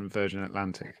taking this from Virgin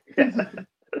Atlantic."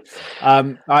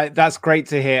 That's great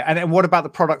to hear. And what about the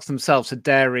products themselves? So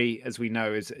dairy, as we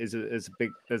know, is a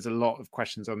big. There's a lot of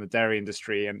questions on the dairy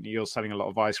industry, and you're selling a lot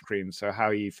of ice cream. So how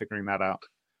are you figuring that out?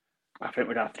 I think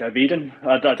we'd have to go vegan.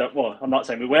 Well, I'm not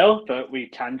saying we will, but we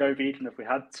can go vegan if we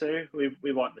had to.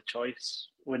 We want the choice.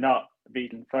 We're not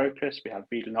vegan focused. We have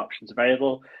vegan options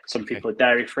available. Some people are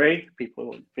dairy free. People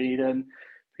want vegan.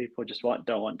 People just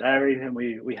don't want dairy, and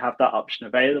we have that option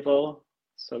available.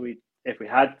 So if we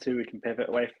had to, we can pivot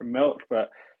away from milk. But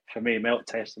for me, milk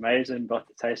tastes amazing. Butter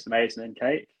tastes amazing in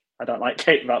cake. I don't like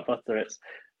cake without butter. It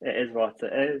is what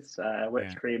it is.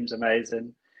 Whipped cream's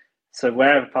amazing. So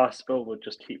wherever possible, we'll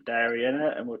just keep dairy in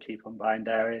it, and we'll keep on buying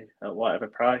dairy at whatever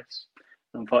price.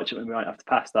 Unfortunately, we might have to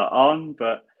pass that on,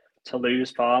 but to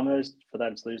lose farmers, for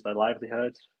them to lose their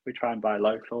livelihoods, we try and buy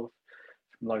local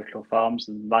from local farms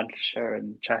in Lancashire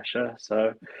and Cheshire.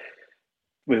 So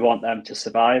we want them to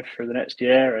survive through the next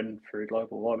year and through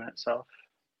global warming itself.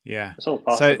 Yeah. It's all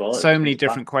possible. So many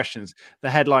different questions.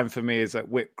 The headline for me is that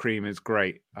whipped cream is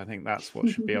great. I think that's what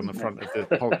should be on the front of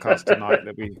the podcast tonight,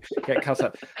 that we get cut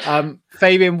up.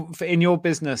 Fabian, in your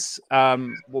business,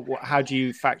 how do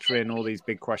you factor in all these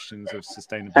big questions of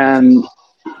sustainability?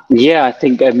 Yeah,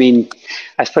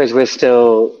 I suppose we're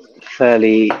still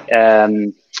fairly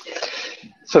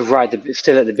sort of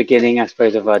still at the beginning, I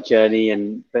suppose, of our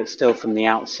journey, but still from the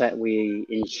outset, we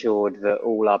ensured that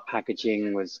all our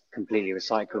packaging was completely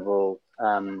recyclable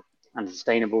and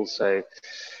sustainable. So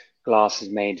glass is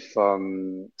made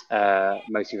from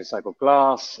mostly recycled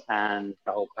glass, and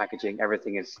the whole packaging,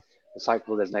 everything is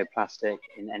recyclable. There's no plastic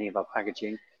in any of our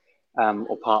packaging,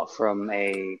 apart from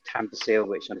a tamper seal,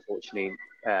 which unfortunately,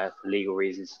 for legal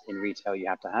reasons in retail, you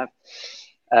have to have,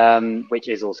 which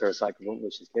is also recyclable,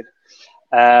 which is good.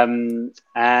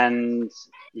 And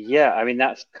yeah, I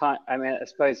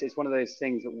suppose it's one of those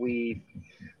things that we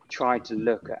try to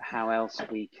look at how else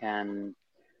we can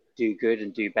do good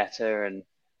and do better. And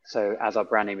so as our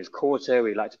brand name is Quarter,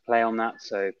 we like to play on that.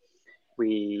 So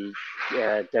we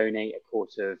donate a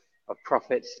quarter of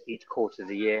profits each quarter of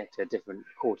the year to a different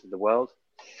quarter of the world.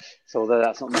 So although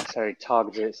that's not necessarily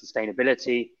targeted at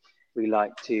sustainability, we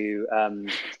like to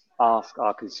ask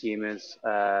our consumers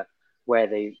where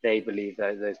they believe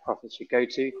that those profits should go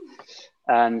to.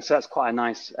 And so that's quite a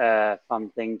nice, fun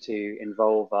thing to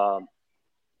involve our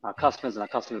customers and our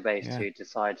customer base to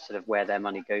decide sort of where their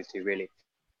money goes to, really.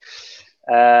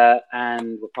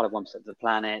 And we're part of 1% of the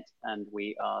Planet, and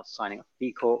we are signing up for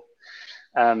B Corp.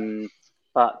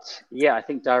 But yeah, I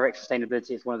think direct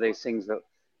sustainability is one of those things that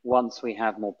once we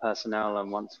have more personnel and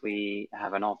once we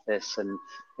have an office and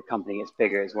the company gets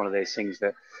bigger, it's one of those things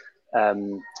that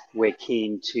we're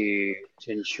keen to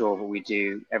ensure that we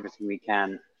do everything we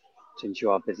can to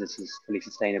ensure our business is fully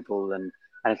sustainable. And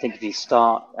I think if you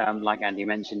start, like Andy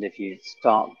mentioned, if you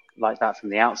start like that from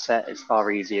the outset, it's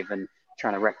far easier than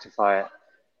trying to rectify it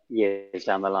years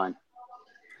down the line.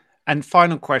 And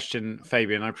final question,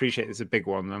 Fabian, I appreciate it's a big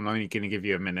one. I'm only going to give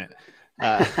you a minute,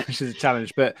 which is a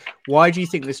challenge. But why do you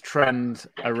think this trend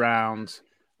around,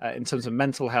 in terms of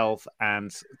mental health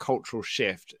and cultural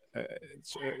shift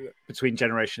between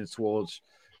generations towards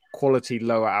quality,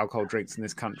 lower alcohol drinks in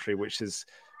this country, which has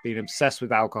been obsessed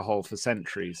with alcohol for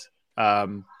centuries,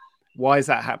 why is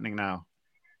that happening now?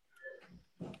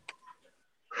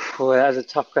 Well, that's a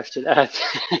tough question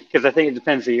because I think it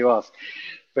depends who you ask.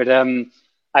 But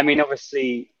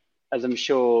obviously, as I'm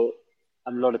sure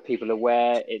a lot of people are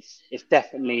aware, it's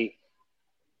definitely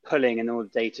pulling, and all the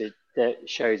data that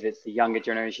shows it's the younger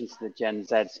generations, the Gen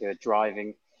Zs, who are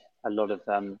driving a lot of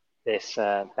this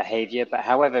behavior. But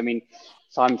however,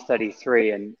 so I'm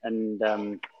 33,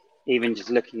 and even just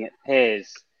looking at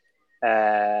peers,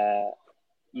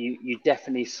 you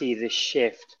definitely see this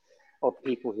shift of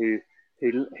people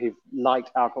who've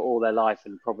liked alcohol all their life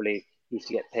and probably used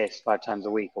to get pissed 5 times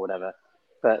a week or whatever,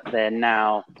 but they're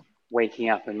now waking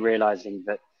up and realizing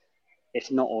that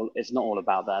it's not all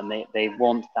about that, and they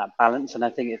want that balance. And I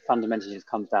think it fundamentally just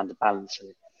comes down to balance.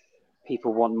 And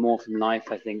people want more from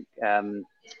life. I think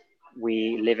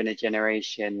we live in a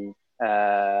generation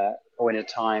or in a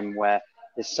time where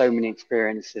there's so many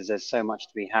experiences, there's so much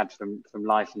to be had from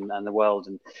life and the world,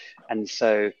 and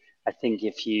so I think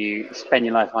if you spend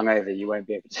your life hungover, you won't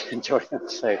be able to enjoy them.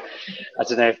 So I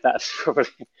don't know if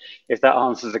that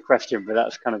answers the question, but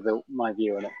that's kind of my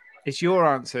view on it. It's your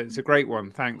answer. It's a great one.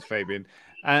 Thanks, Fabian.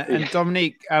 And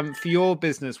Dominique, for your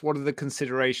business, what are the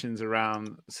considerations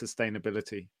around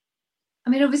sustainability?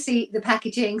 Obviously the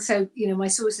packaging. So, my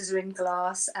sauces are in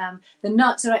glass. The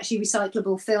nuts are actually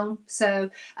recyclable film. So,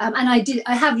 and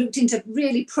I have looked into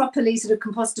really properly sort of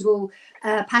compostable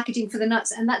packaging for the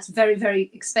nuts, and that's very, very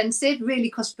expensive,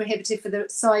 really cost prohibitive for the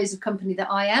size of company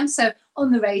that I am. So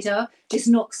on the radar, it's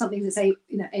not something that's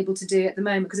able to do at the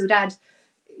moment, because it would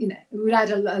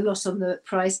add a lot on the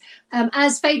price.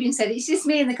 As Fabian said, it's just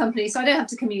me and the company, so I don't have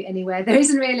to commute anywhere. There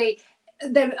isn't really.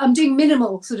 I'm doing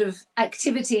minimal sort of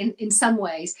activity in some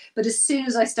ways, but as soon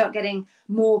as I start getting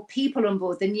more people on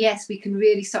board, then yes, we can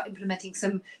really start implementing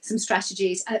some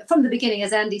strategies from the beginning,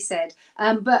 as Andy said.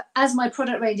 But as my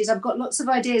product ranges, I've got lots of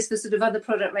ideas for sort of other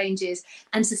product ranges,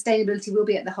 and sustainability will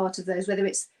be at the heart of those, whether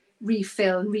it's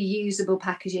refill and reusable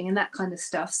packaging and that kind of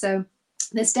stuff. So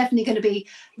there's definitely going to be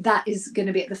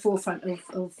at the forefront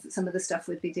of some of the stuff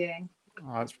we'd be doing.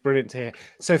 Oh, that's brilliant to hear.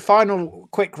 So final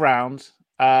quick round.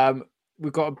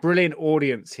 We've got a brilliant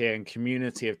audience here and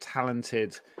community of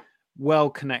talented,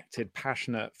 well-connected,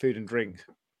 passionate food and drink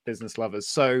business lovers.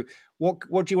 So what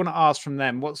do you want to ask from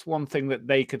them? What's one thing that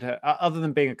they could, other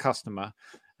than being a customer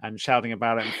and shouting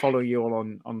about it and follow you all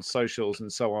on socials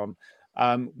and so on,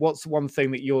 What's one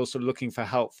thing that you're sort of looking for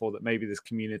help for that maybe this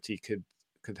community could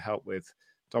help with?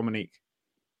 Dominique?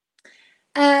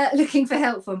 Looking for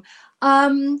help from.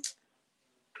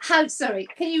 Sorry,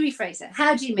 can you rephrase that?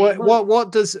 How do you mean?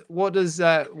 What does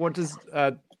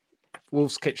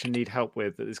Wolf's Kitchen need help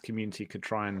with that this community could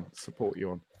try and support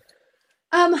you on?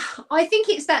 I think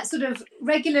it's that sort of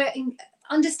regular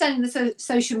understanding the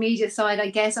social media side, I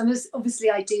guess. Obviously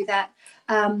I do that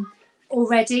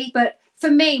already, but for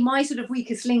me, my sort of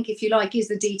weakest link, if you like, is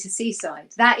the D2C side.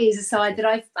 That is a side that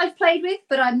I've played with,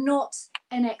 but I'm not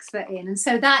an expert in. And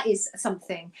so that is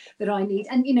something that I need.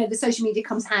 And, you know, the social media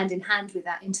comes hand in hand with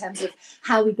that in terms of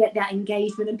how we get that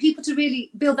engagement and people to really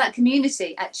build that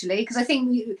community, actually. Because I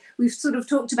think we've sort of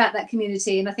talked about that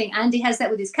community. And I think Andy has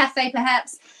that with his cafe,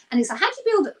 perhaps. And it's like, how do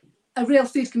you build a real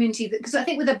food community? Because I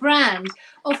think with a brand,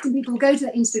 often people go to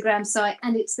the Instagram site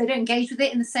and they don't engage with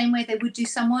it in the same way they would do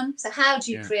someone. So how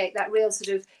do you create that real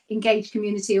sort of engaged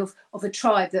community of a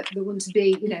tribe that want to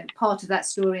be, you know, part of that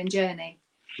story and journey?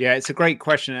 Yeah, it's a great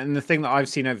question. And the thing that I've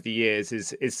seen over the years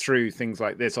is through things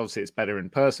like this. Obviously, it's better in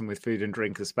person with food and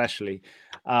drink, especially.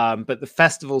 But the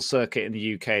festival circuit in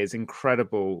the UK is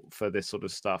incredible for this sort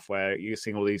of stuff, where you're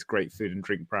seeing all these great food and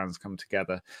drink brands come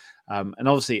together. And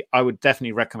obviously, I would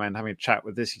definitely recommend having a chat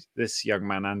with this young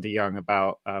man, Andy Young,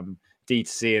 about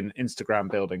D2C and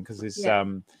Instagram building, because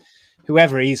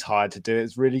whoever he's hired to do it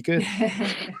is really good.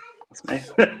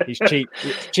 He's cheap.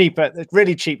 It's cheap,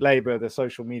 really cheap labor. The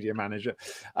social media manager.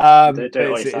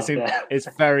 It's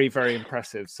very, very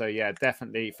impressive. So yeah,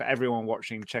 definitely for everyone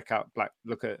watching,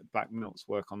 look at Black Milk's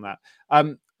work on that.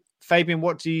 Fabian,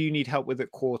 what do you need help with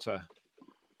at Quarter?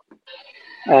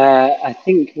 I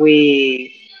think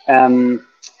we are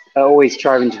always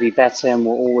striving to be better, and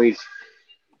we're always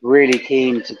really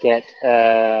keen to get.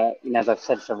 As I've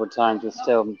said several times, we're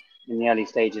still in the early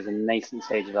stages and nascent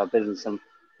stages of our business, and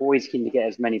always keen to get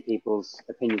as many people's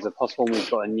opinions as possible.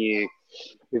 And we've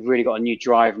really got a new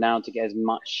drive now to get as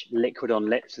much liquid on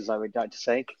lips, as I would like to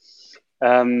say.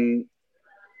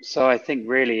 So I think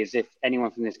really is if anyone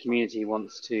from this community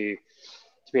wants to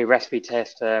be a recipe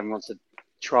tester and wants to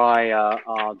try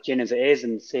our gin as it is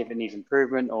and see if it needs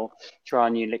improvement, or try our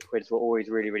new liquids, we're always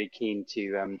really, really keen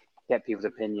to get people's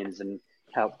opinions and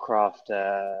help craft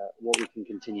what we can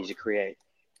continue to create.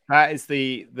 That is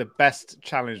the best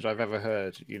challenge I've ever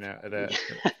heard. You know,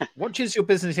 what is your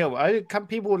business here?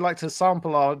 People would like to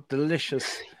sample our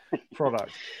delicious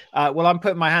product. Well, I'm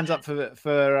putting my hands up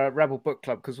for Rebel Book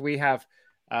Club, because we have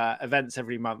events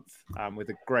every month with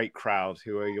a great crowd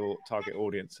who are your target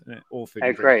audience. All food.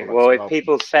 Oh, great! Well, if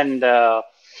people send,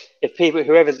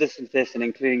 whoever's listening to this, and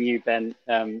including you, Ben,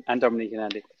 and Dominique and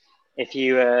Andy, if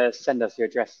you send us your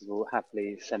addresses, we'll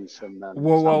happily send some.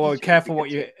 Whoa! Careful what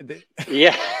you.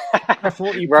 Yeah. Careful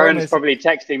what you Rowan's promise. probably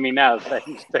texting me now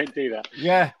saying, "Don't do that."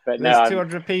 Yeah, but there's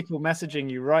 200 people messaging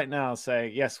you right now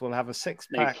saying, "Yes, we'll have a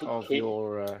 6-pack of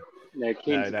your."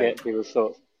 Keen to get people's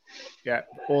thoughts. Yeah,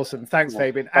 awesome. Thanks,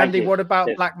 Fabian. Andy, what about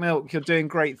Black Milk? You're doing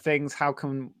great things. How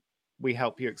can we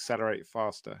help you accelerate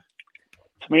faster?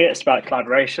 For me, it's about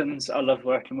collaborations. I love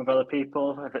working with other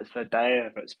people. If it's for a day,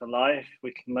 if it's for life,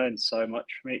 we can learn so much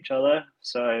from each other.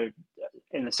 So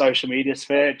in the social media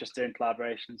sphere, just doing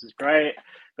collaborations is great.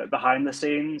 But behind the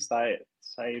scenes, like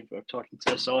say we're talking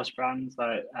to a sauce brand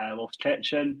like Wolf's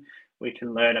Kitchen, we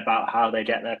can learn about how they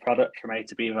get their product from A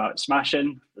to B without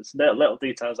smashing. There's little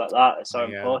details like that are so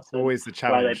important. Always the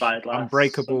challenge. Where they buy glass,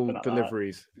 unbreakable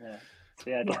deliveries.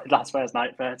 Yeah, Glassware's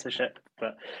nightmare to ship,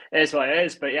 but it is what it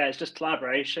is. But yeah, it's just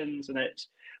collaborations, and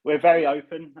we're very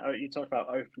open. You talk about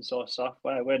open source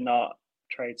software. We're not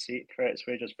trade secrets.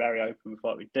 We're just very open with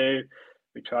what we do.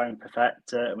 We try and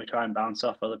perfect it, and we try and bounce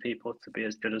off other people to be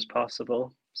as good as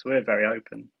possible. So we're very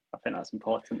open. I think that's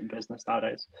important in business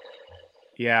nowadays.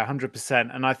 Yeah,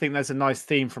 100%. And I think there's a nice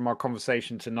theme from our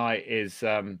conversation tonight is,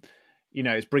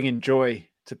 is bringing joy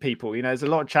to people. You know, there's a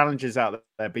lot of challenges out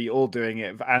there, but you're all doing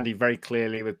it. Andy, very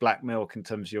clearly with Black Milk in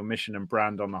terms of your mission and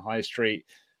brand on the high street.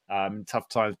 Tough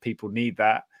times, people need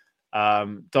that.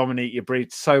 Dominique, you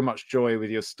breathed so much joy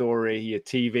with your story, your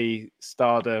TV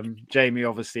stardom. Jamie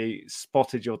obviously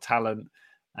spotted your talent,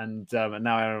 and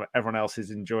now everyone else is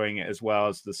enjoying it as well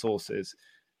as the sources.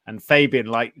 And Fabian,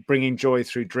 like bringing joy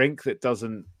through drink that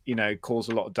doesn't, cause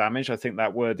a lot of damage. I think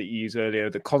that word that you used earlier,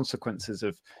 the consequences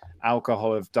of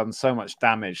alcohol have done so much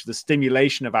damage. The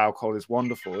stimulation of alcohol is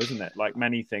wonderful, isn't it? Like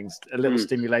many things, a little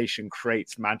stimulation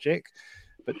creates magic,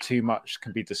 but too much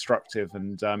can be destructive.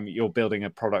 And you're building a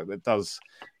product that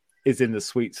is in the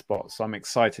sweet spot. So I'm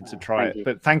excited to try it.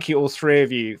 But thank you all three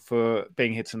of you for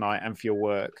being here tonight and for your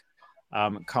work.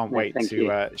 Can't wait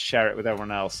to share it with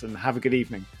everyone else, and have a good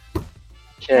evening.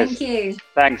 Cheers. Thank you.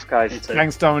 Thanks, guys.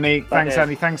 Thanks, Dominique. Thanks,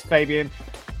 Andy. Thanks, Fabian.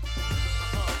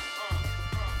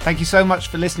 Thank you so much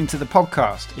for listening to the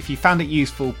podcast. If you found it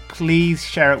useful, please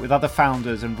share it with other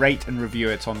founders and rate and review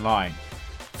it online.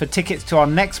 For tickets to our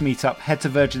next meetup, head to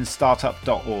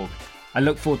virginstartup.org. I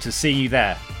look forward to seeing you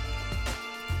there.